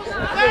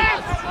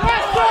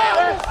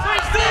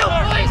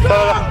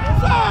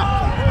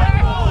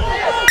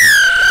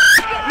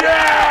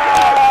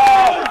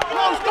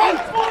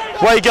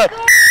 Where you go?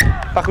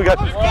 Back we go.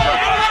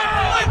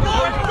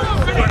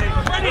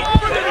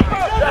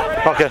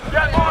 Okay.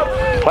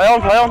 Play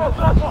on, play on.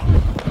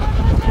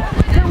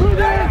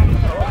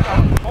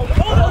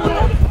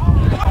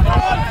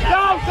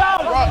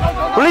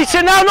 Release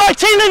it now,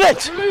 19, leave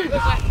it!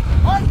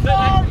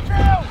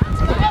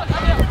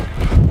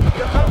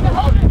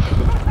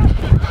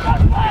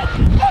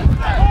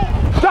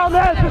 Down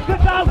there, just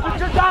sit down,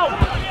 sit down.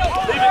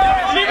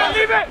 Leave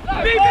it.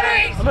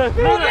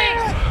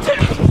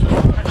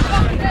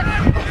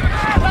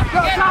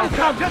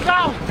 Get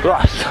down.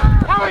 Right.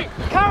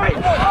 Carry.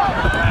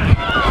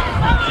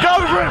 Go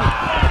with him.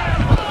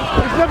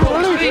 He's never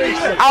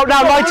released. Out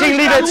now, 19,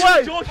 leave it!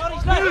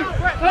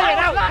 Play it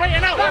out.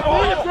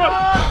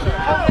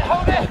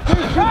 Hold it.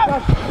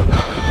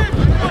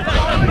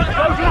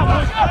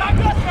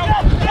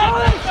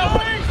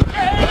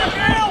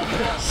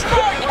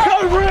 Go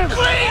with him.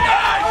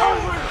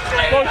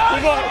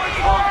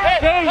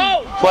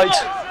 Wait.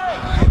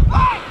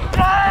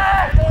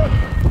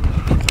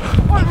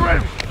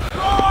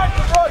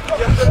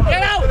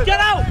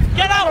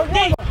 Get out.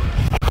 Deep.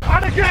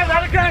 And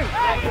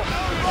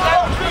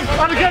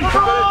again.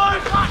 Come on.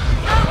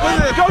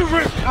 Go with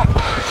him.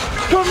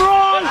 Come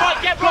on.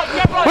 Get blocked.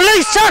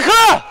 Release,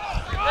 tackler!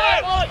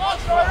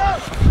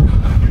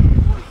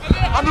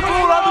 And the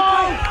ball.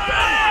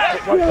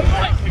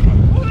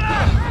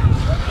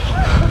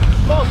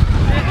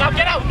 Now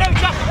get out. No,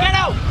 Justin, get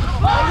out.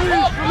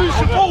 Release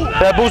the ball.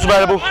 Yeah, ball's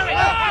available.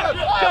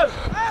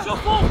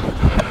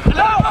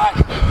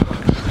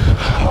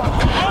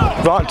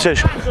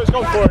 Advantage. Let's go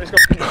for it.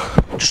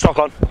 Just knock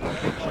on.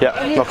 Yeah,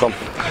 knock on.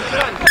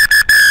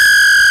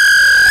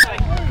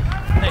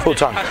 Full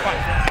time.